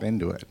a lot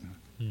into it.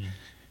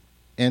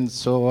 And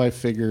so I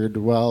figured,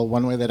 well,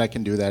 one way that I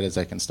can do that is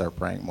I can start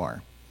praying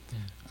more.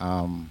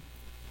 I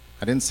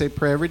didn't say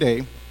pray every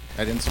day.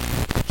 I didn't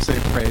say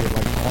pray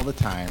like all the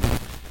time.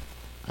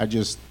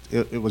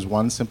 It was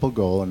one simple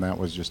goal, and that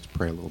was just to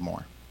pray a little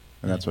more.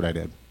 And that's what I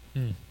did.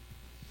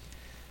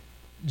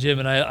 Jim,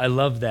 and I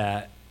love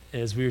that.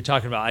 As we were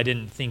talking about, I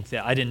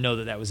didn't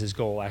know that was his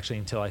goal actually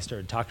until I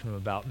started talking to him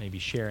about maybe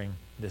sharing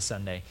this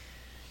Sunday.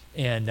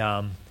 And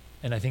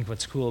I think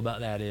what's cool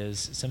about that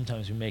is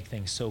sometimes we make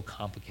things so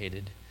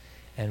complicated,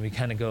 and we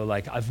kind of go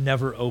like, I've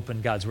never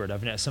opened God's Word.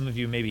 Some of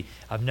you maybe,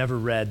 I've never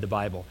read the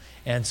Bible.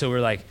 And so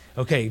we're like,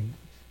 okay,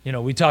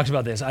 we talked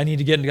about this. I need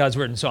to get into God's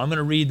Word. And so I'm going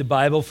to read the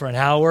Bible for an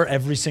hour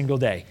every single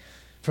day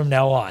from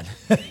now on.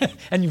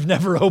 And you've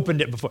never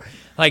opened it before.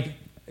 Like,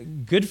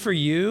 good for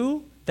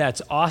you.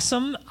 That's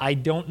awesome. I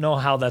don't know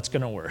how that's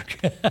going to work.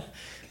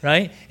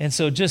 Right? And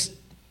so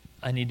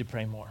I need to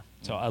pray more.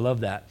 So I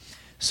love that.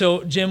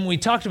 So, Jim, we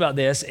talked about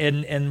this,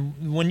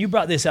 and when you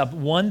brought this up,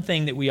 one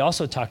thing that we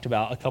also talked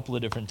about a couple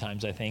of different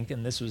times, I think,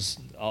 and this was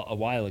a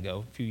while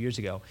ago, a few years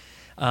ago,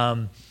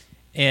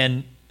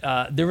 and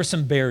there were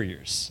some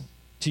barriers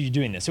to you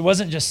doing this. It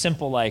wasn't just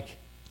simple like,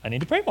 I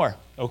need to pray more.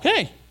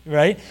 Okay,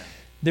 right?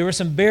 There were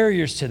some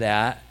barriers to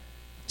that.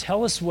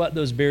 Tell us what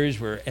those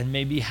barriers were and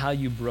maybe how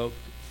you broke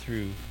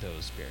through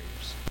those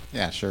barriers.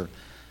 Yeah, sure.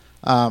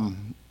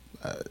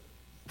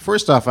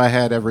 First off, I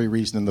had every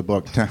reason in the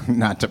book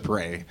not to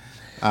pray.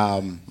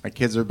 My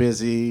kids are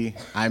busy.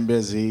 I'm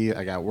busy.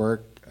 I got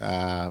work,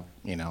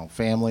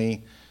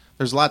 family.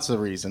 There's lots of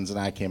reasons, and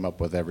I came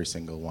up with every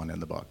single one in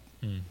the book.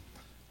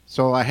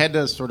 So I had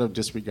to sort of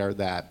disregard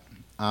that.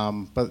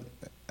 But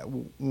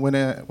when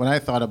I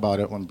thought about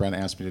it, when Brent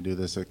asked me to do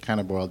this, it kind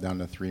of boiled down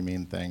to three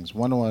main things.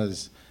 One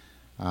was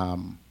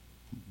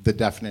the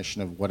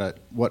definition of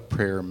what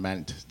prayer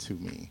meant to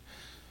me.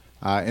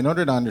 In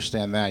order to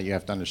understand that, you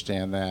have to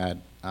understand that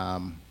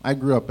I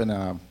grew up in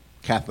a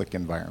Catholic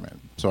environment.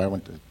 So I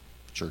went to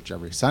church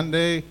every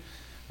Sunday.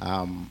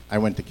 I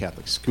went to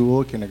Catholic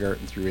school,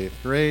 kindergarten through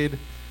 8th grade.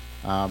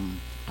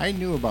 I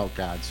knew about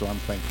God, so I'm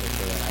thankful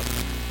for that.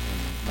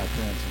 And my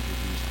parents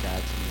introduced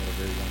God to me at a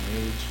very young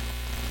age.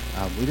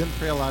 We didn't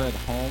pray a lot at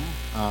home,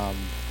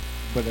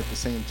 but at the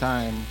same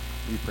time,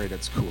 we prayed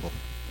at school.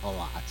 a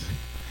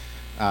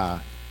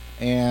lot.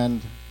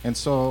 And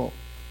so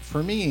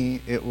for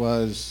me, it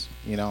was,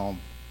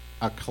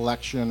 a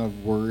collection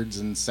of words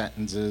and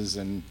sentences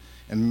and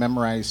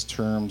memorized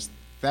terms.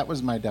 That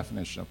was my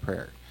definition of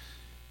prayer.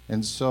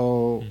 And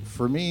so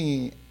for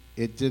me,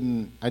 I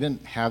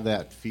didn't have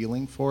that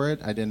feeling for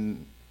it.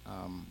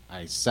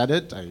 I said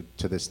it.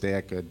 To this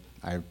day,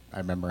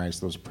 I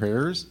memorized those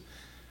prayers.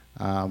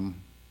 But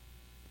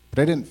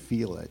I didn't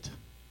feel it.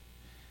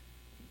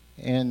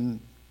 And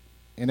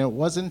it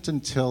wasn't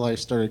until I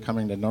started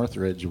coming to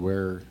Northridge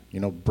where,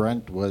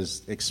 Brent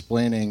was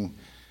explaining,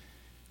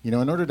 in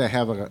order to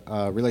have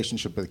a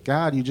relationship with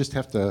God, you just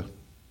have to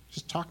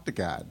just talk to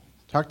God.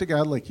 Talk to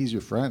God like he's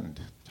your friend.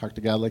 Talk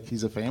to God like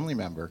he's a family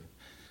member.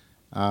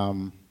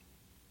 And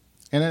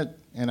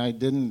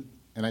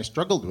I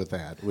struggled with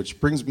that, which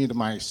brings me to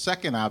my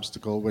second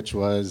obstacle, which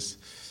was,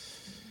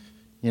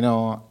 I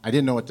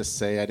didn't know what to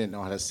say. I didn't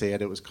know how to say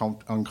it. It was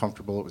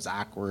uncomfortable. It was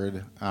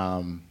awkward.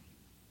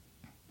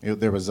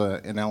 There was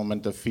an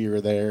element of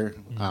fear there.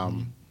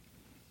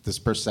 This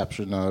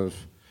perception of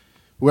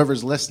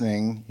whoever's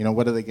listening,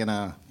 what are they going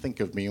to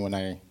think of me when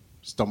I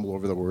stumble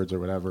over the words or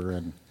whatever?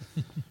 And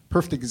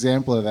perfect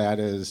example of that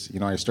is,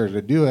 I started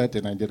to do it,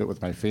 and I did it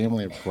with my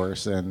family, of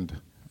course, and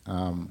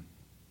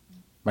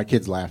my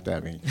kids laughed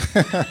at me.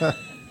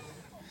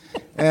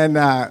 And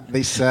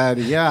they said,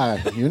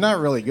 yeah, you're not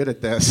really good at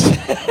this.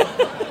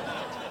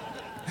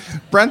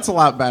 Brent's a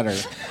lot better.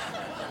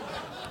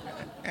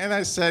 And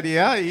I said,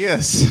 yeah, he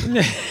is.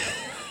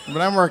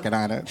 But I'm working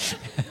on it.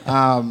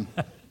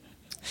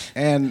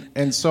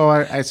 And so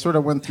I sort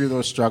of went through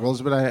those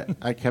struggles, but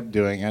I kept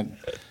doing it.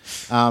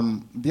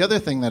 The other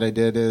thing that I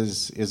did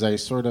is I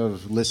sort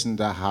of listened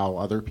to how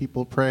other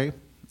people pray,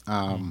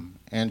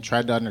 and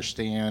tried to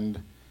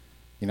understand,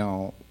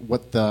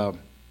 what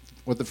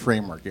the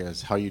framework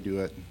is, how you do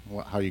it,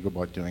 how you go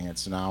about doing it.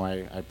 So now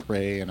I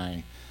pray and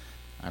I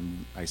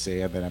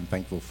say that I'm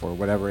thankful for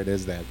whatever it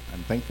is that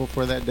I'm thankful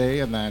for that day,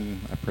 and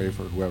then I pray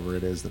for whoever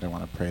it is that I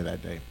want to pray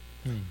that day.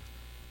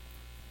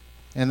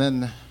 And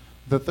then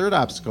the third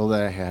obstacle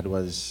that I had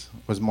was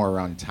more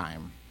around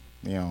time.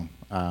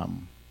 I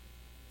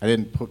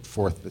didn't put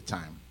forth the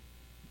time,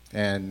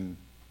 and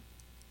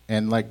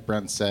like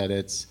Brent said,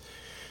 it's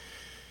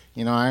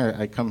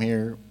I come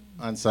here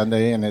on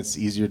Sunday, and it's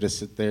easier to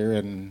sit there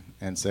and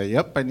say,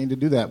 yep, I need to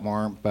do that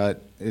more.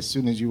 But as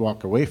soon as you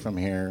walk away from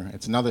here,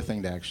 it's another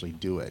thing to actually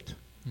do it.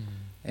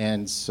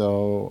 And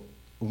so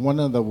one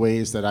of the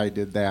ways that I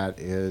did that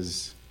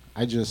is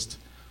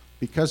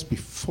because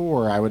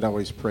before I would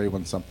always pray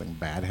when something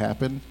bad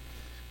happened,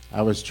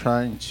 I was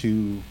trying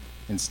to,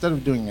 instead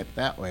of doing it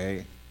that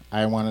way,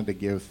 I wanted to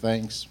give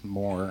thanks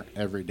more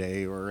every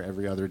day or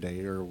every other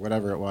day or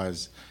whatever it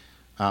was,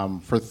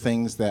 for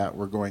things that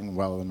were going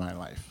well in my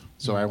life.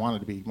 So I wanted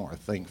to be more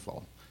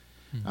thankful.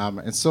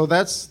 And so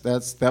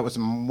that was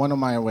one of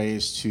my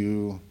ways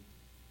to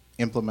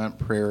implement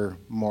prayer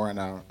more on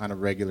a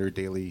regular,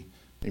 daily,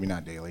 maybe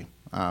not daily.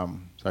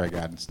 Sorry,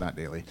 God, it's not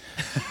daily.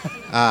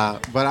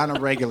 But on a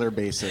regular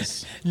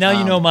basis. Now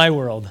you know my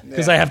world,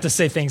 because I have to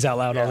say things out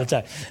loud all the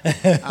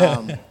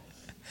time.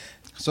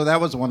 So that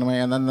was one way.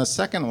 And then the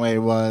second way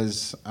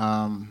was,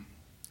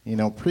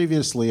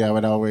 previously I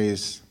would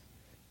always,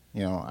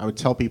 I would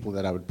tell people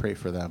that I would pray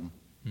for them.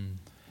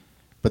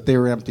 But they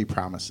were empty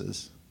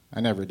promises. I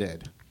never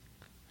did.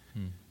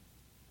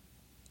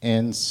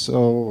 And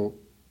so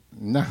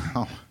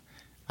now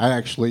I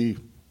actually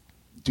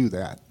do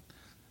that.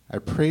 I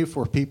pray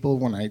for people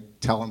when I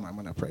tell them I'm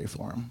going to pray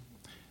for them.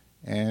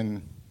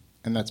 And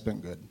that's been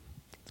good.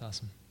 That's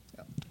awesome.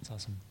 Yep. That's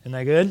awesome. Isn't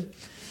that good?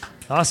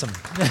 Awesome.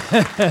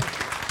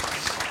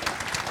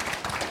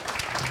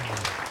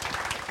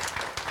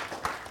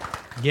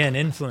 Again,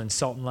 influence,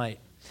 salt and light.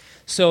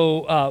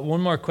 So one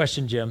more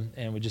question, Jim,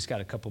 and we just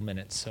got a couple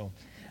minutes. So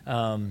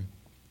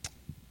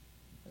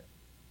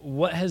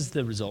what has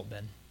the result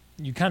been?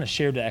 You kind of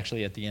shared it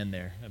actually at the end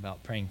there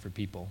about praying for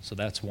people. So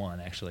that's one,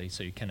 actually.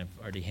 So you kind of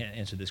already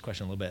answered this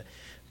question a little bit.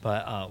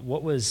 But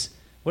what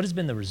has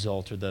been the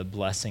result or the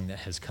blessing that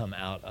has come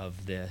out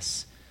of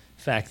this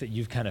fact that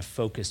you've kind of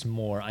focused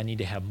more, I need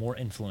to have more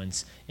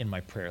influence in my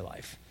prayer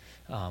life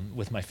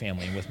with my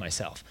family and with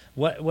myself?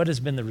 What has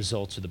been the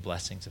results or the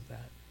blessings of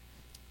that?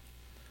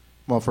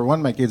 Well, for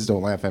one, my kids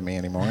don't laugh at me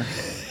anymore.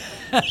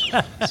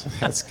 So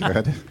that's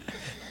good.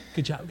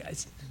 Good job,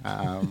 guys.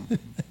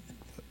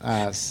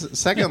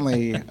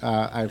 Secondly,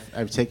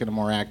 I've taken a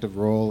more active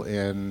role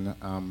in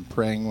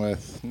praying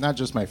with not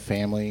just my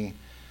family,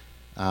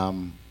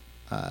 and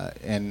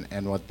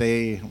what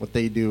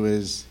they do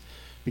is,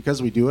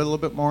 because we do it a little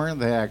bit more,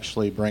 they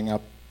actually bring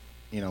up,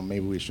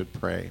 maybe we should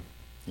pray.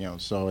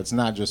 So it's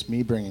not just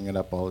me bringing it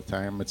up all the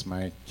time; it's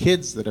my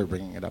kids that are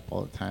bringing it up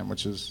all the time,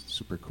 which is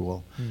super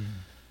cool.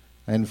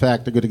 In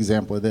fact, a good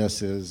example of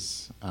this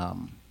is,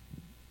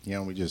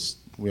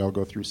 we all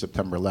go through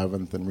September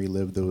 11th and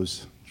relive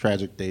those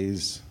tragic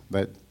days,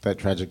 that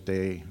tragic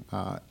day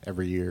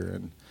every year.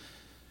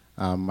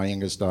 And my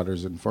youngest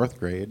daughter's in 4th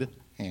grade,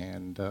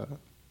 and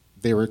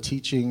they were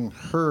teaching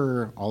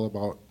her all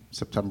about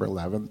September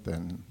 11th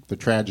and the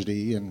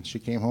tragedy, and she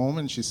came home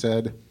and she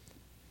said,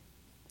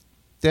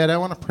 Dad, I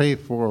want to pray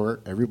for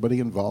everybody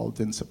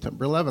involved in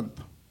September 11th.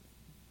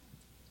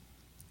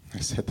 I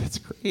said, that's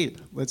great.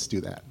 Let's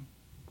do that.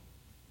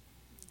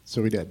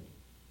 So we did.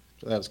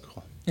 So that was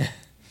cool.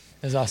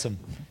 That's awesome.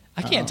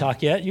 I can't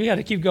talk yet. You got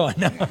to keep going.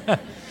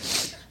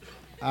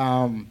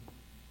 And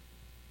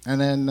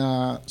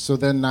then, so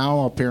then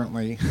now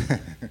apparently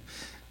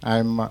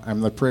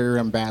I'm the prayer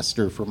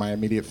ambassador for my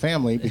immediate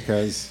family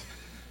because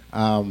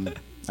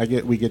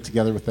we get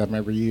together with them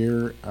every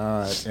year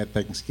at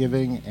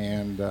Thanksgiving,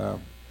 and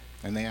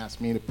they ask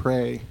me to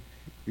pray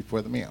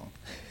before the meal.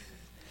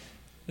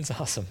 That's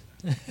awesome.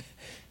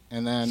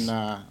 And then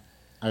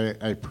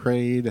I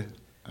prayed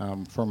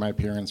for my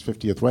parents'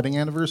 50th wedding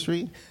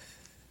anniversary.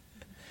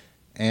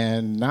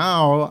 And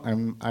now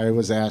I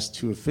was asked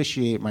to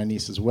officiate my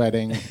niece's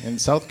wedding in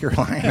South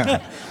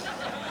Carolina.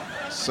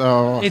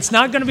 So it's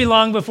not going to be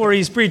long before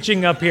he's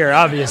preaching up here,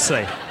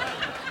 obviously.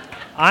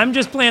 I'm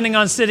just planning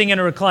on sitting in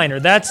a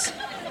recliner.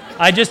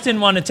 I just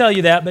didn't want to tell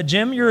you that, but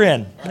Jim, you're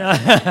in.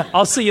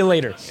 I'll see you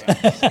later.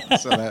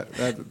 So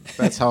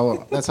that's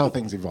how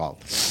things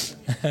evolved.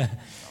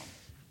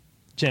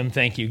 Jim,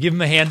 thank you. Give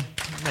him a hand.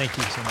 Thank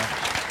you so much.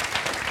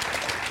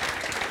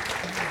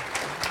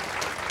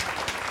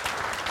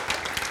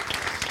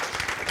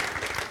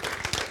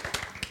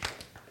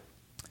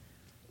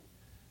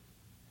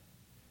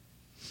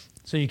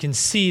 So you can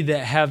see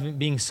that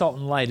being salt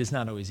and light is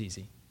not always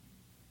easy.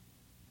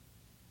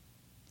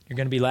 You're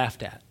going to be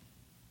laughed at.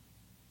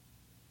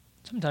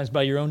 Sometimes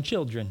by your own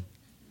children.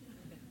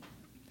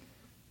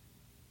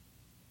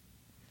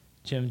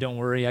 Jim, don't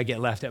worry, I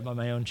get laughed at by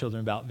my own children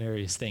about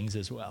various things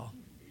as well,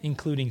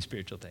 including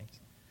spiritual things.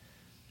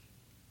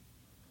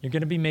 You're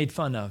going to be made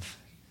fun of.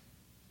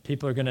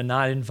 People are going to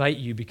not invite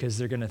you because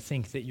they're going to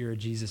think that you're a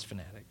Jesus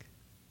fanatic.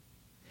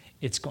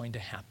 It's going to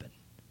happen.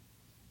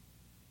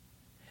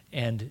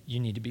 And you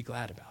need to be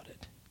glad about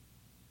it,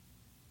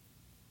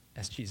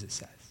 as Jesus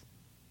says.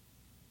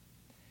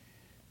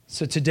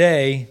 So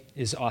today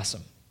is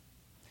awesome,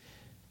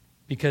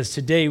 because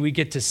today we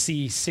get to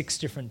see 6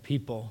 different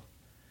people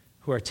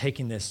who are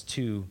taking this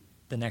to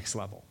the next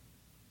level.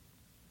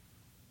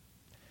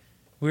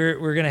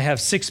 We're going to have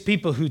 6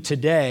 people who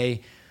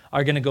today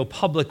are going to go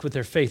public with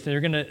their faith.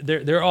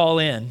 They're all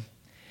in,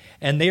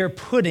 and they are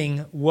putting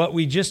what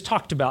we just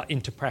talked about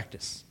into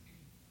practice.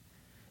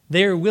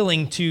 They are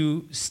willing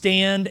to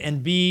stand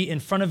and be in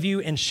front of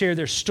you and share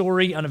their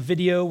story on a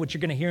video, which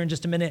you're going to hear in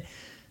just a minute,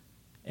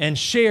 and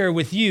share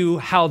with you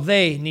how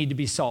they need to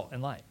be salt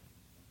and light.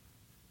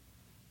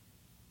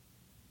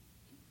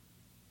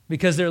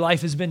 Because their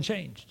life has been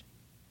changed.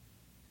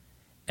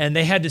 And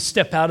they had to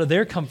step out of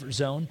their comfort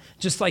zone,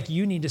 just like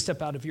you need to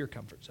step out of your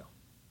comfort zone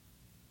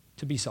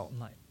to be salt and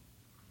light.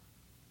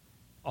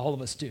 All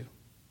of us do.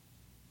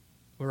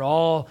 We're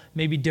all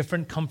maybe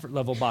different comfort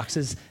level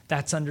boxes.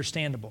 That's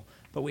understandable.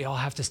 But we all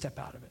have to step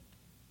out of it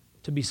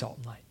to be salt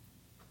and light.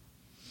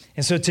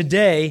 And so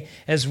today,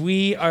 as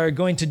we are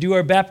going to do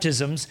our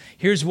baptisms,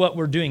 here's what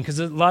we're doing. Because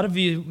a lot of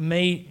you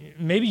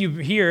maybe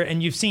you're here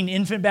and you've seen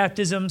infant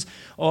baptisms,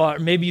 or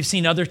maybe you've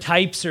seen other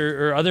types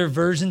or other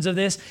versions of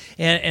this.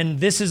 And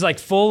this is like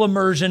full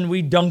immersion.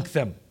 We dunk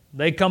them.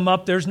 They come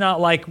up. There's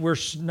not like we're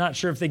not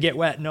sure if they get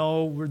wet.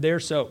 No, they're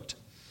soaked.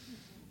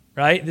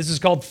 Right? This is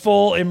called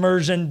full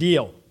immersion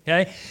deal.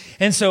 Okay?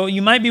 And so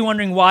you might be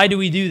wondering, why do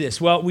we do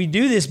this? Well, we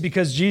do this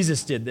because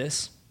Jesus did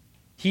this.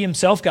 He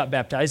himself got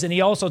baptized, and he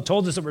also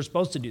told us that we're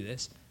supposed to do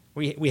this.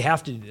 We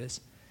have to do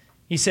this.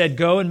 He said,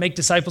 go and make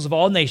disciples of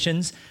all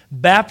nations,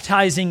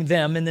 baptizing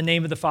them in the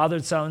name of the Father,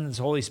 the Son, and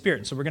the Holy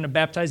Spirit. So we're going to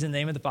baptize in the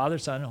name of the Father,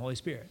 Son, and Holy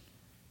Spirit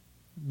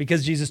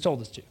because Jesus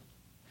told us to.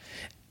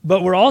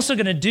 But we're also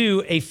going to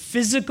do a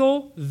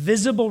physical,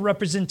 visible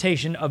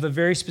representation of a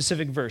very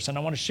specific verse. And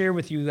I want to share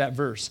with you that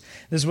verse.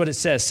 This is what it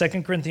says,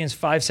 2 Corinthians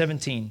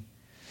 5:17.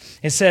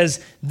 It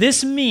says,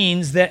 this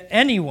means that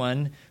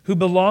anyone who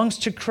belongs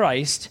to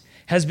Christ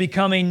has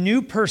become a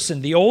new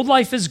person. The old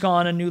life is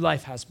gone, a new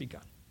life has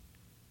begun.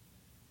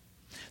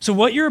 So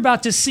what you're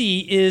about to see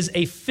is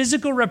a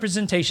physical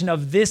representation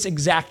of this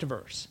exact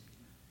verse.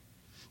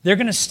 They're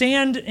going to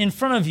stand in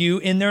front of you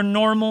in their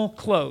normal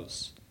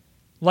clothes,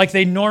 like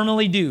they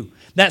normally do.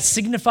 That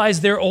signifies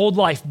their old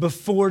life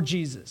before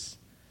Jesus.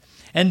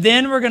 And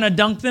then we're going to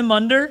dunk them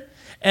under,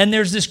 and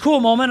there's this cool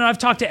moment, and I've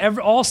talked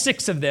to all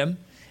 6 of them,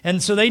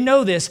 and so they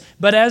know this,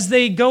 but as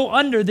they go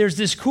under, there's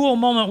this cool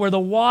moment where the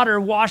water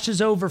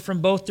washes over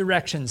from both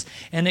directions,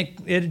 and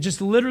it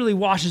just literally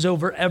washes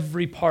over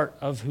every part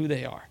of who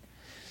they are.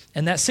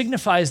 And that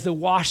signifies the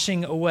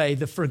washing away,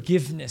 the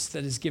forgiveness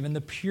that is given,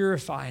 the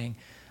purifying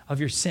of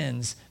your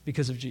sins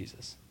because of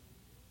Jesus.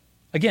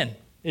 Again,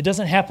 it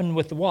doesn't happen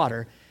with the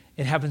water.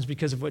 It happens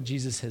because of what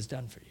Jesus has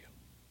done for you.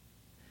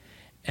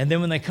 And then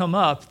when they come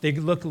up, they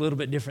look a little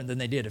bit different than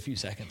they did a few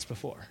seconds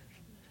before.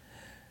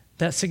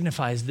 That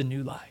signifies the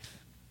new life,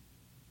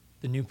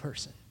 the new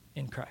person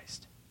in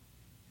Christ.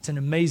 It's an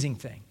amazing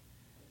thing.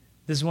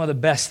 This is one of the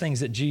best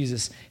things that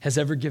Jesus has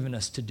ever given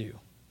us to do.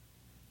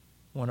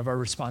 one of our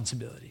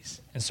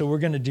responsibilities. And so we're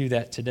going to do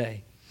that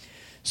today.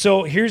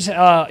 So here's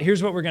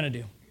what we're going to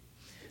do.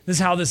 This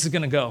is how this is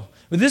going to go.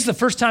 But this is the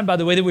first time, by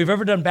the way, that we've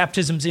ever done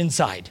baptisms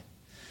inside.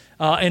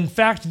 In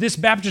fact, this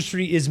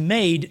baptistry is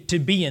made to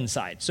be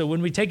inside. So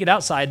when we take it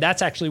outside,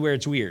 that's actually where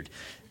it's weird.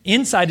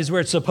 Inside is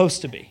where it's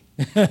supposed to be.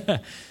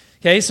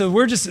 Okay, so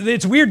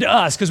it's weird to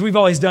us because we've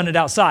always done it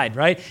outside,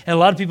 right? And a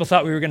lot of people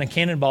thought we were going to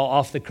cannonball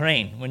off the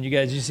crane. When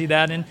you see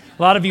that? And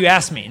a lot of you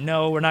asked me,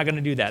 no, we're not going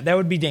to do that. That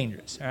would be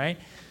dangerous, all right?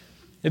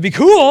 It'd be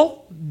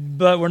cool,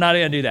 but we're not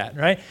going to do that,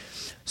 right?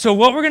 So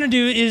what we're going to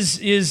do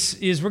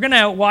is we're going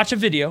to watch a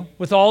video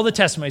with all the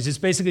testimonies. It's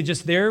basically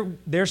just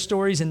their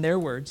stories and their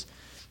words.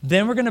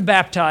 Then we're going to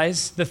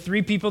baptize the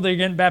 3 people that are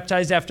getting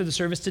baptized after the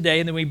service today,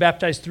 and then we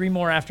baptize 3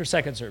 more after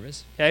second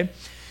service, okay?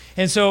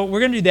 And so we're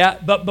going to do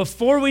that, but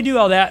before we do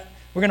all that,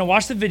 we're going to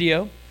watch the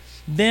video.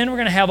 Then we're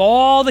going to have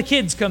all the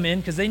kids come in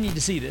because they need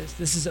to see this.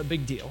 This is a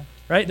big deal,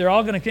 right? They're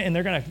all going to, and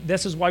they're going to,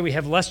 this is why we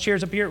have less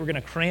chairs up here. We're going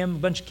to cram a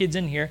bunch of kids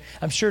in here.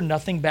 I'm sure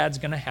nothing bad's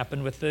going to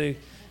happen with the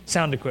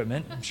sound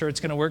equipment. I'm sure it's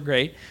going to work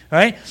great, all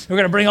right? We're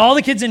going to bring all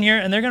the kids in here,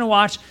 and they're going to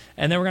watch,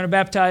 and then we're going to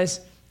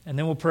baptize, and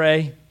then we'll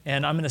pray,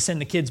 and I'm going to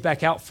send the kids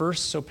back out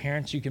first so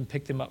parents, you can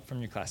pick them up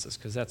from your classes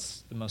because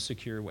that's the most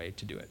secure way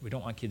to do it. We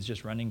don't want kids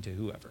just running to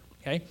whoever,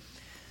 okay?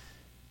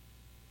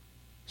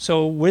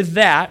 So with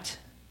that,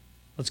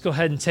 let's go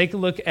ahead and take a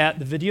look at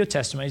the video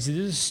testimonies.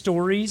 These are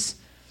stories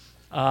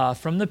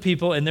from the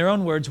people in their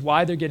own words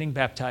why they're getting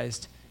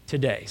baptized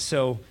today.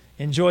 So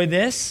enjoy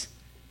this,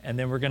 and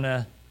then we're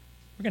gonna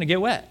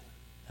get wet.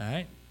 All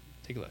right,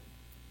 take a look.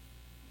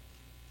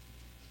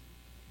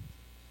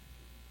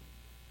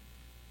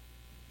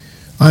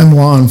 I'm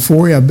Lon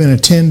Forey. I've been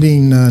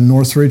attending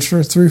Northridge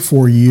for 3 or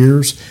 4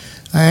 years.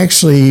 I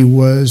actually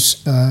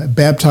was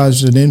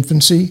baptized at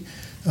infancy.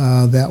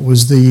 That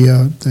was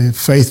the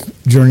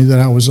faith journey that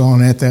I was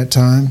on at that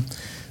time.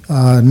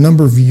 A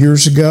number of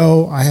years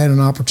ago, I had an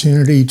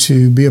opportunity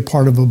to be a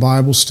part of a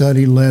Bible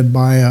study led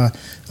by a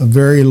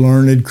very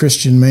learned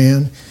Christian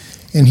man.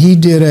 And he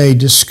did a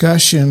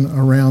discussion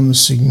around the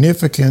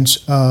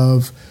significance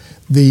of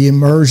the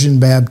immersion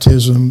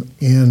baptism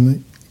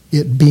in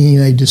it being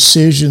a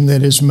decision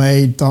that is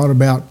made, thought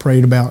about,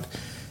 prayed about,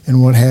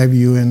 and what have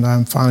you. And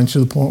I'm finally to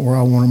the point where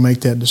I want to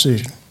make that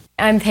decision.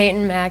 I'm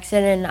Peyton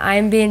Maxon, and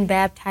I'm being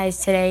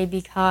baptized today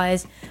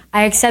because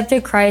I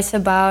accepted Christ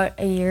about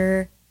a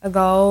year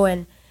ago,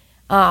 and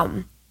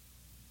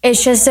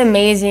it's just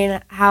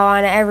amazing how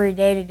on every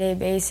day-to-day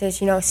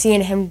basis,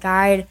 seeing him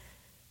guide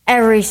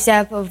every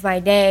step of my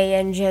day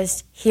and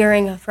just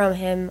hearing from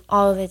him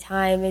all the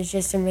time is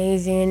just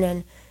amazing.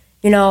 And,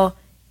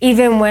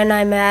 even when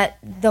I'm at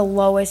the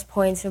lowest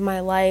points of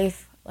my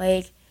life,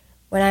 like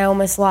when I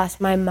almost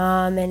lost my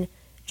mom, and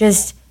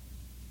just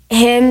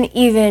him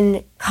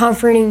even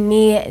comforting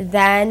me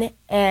then,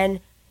 and,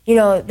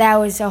 that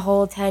was a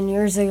whole 10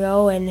 years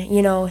ago,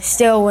 and,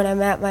 still when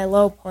I'm at my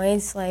low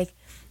points, like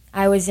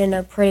I was in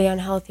a pretty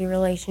unhealthy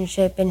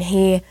relationship, and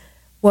he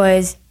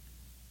was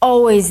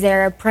always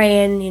there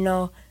praying,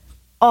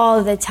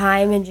 all the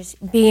time, and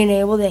just being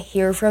able to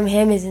hear from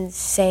him is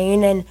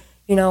insane, and,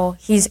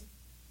 he's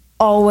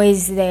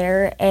always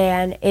there,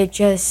 and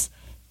it's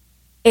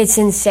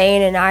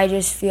insane, and I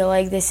just feel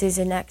like this is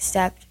the next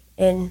step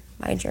in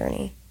my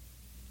journey.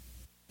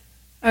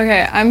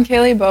 Okay, I'm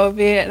Kaylee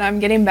Bovey, and I'm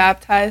getting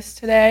baptized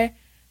today.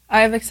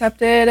 I've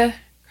accepted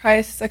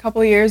Christ a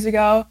couple years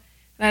ago,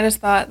 and I just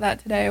thought that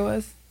today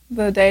was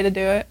the day to do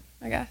it,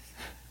 I guess.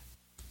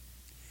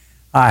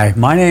 Hi,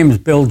 my name is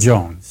Bill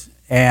Jones,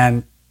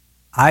 and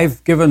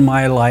I've given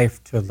my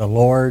life to the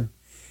Lord.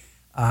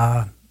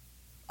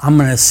 I'm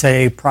going to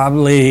say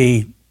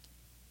probably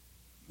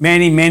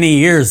many, many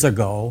years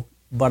ago,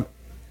 but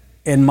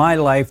in my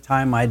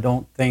lifetime, I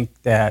don't think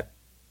that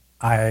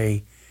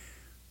I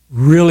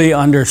really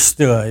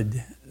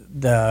understood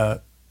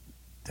the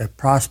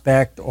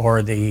prospect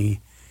or the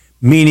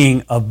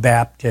meaning of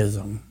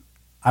baptism.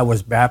 I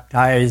was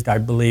baptized, I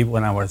believe,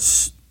 when I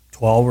was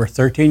 12 or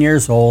 13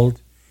 years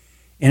old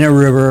in a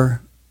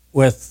river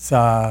with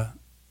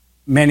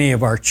many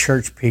of our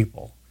church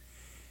people.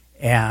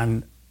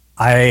 And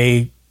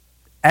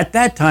at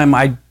that time,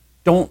 I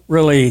don't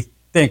really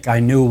think I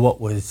knew what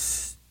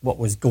was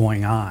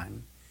going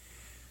on.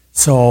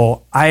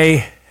 So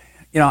I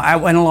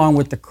went along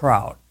with the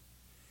crowd.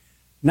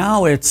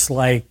 Now it's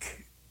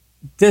like,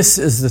 this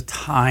is the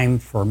time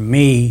for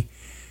me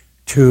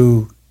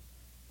to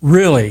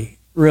really,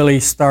 really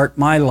start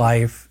my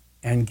life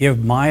and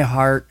give my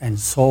heart and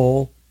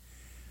soul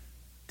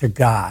to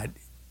God.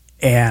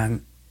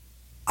 And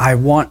I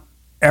want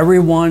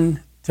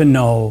everyone to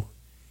know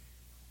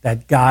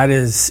that God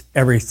is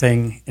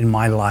everything in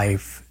my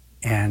life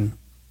and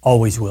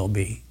always will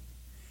be.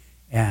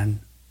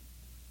 And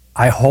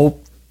I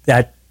hope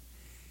that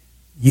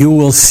you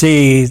will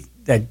see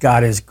that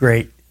God is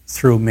great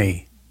through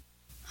me.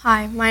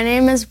 Hi, my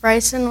name is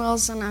Bryson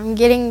Wilson. I'm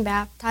getting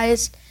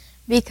baptized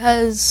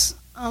because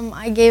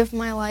I gave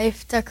my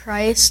life to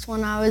Christ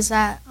when I was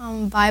at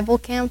Bible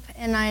camp,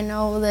 and I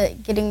know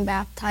that getting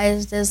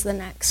baptized is the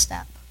next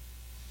step.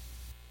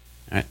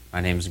 All right,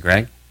 my name is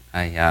Greg.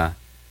 I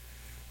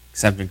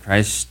accepted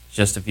Christ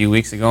just a few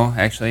weeks ago,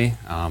 actually.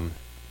 I've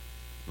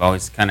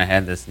always kind of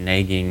had this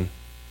nagging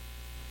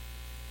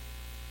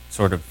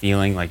sort of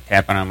feeling, like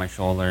tapping on my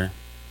shoulder,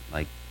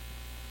 like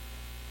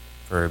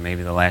for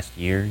maybe the last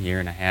year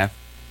and a half.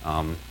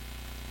 And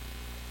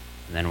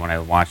then when I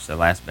watched the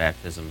last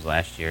baptisms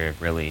last year, it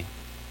really,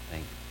 I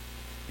think,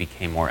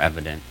 became more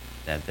evident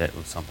that that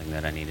was something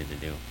that I needed to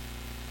do.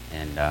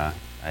 And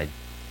I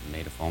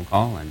made a phone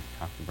call and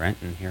talked to Brent,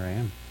 and here I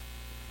am.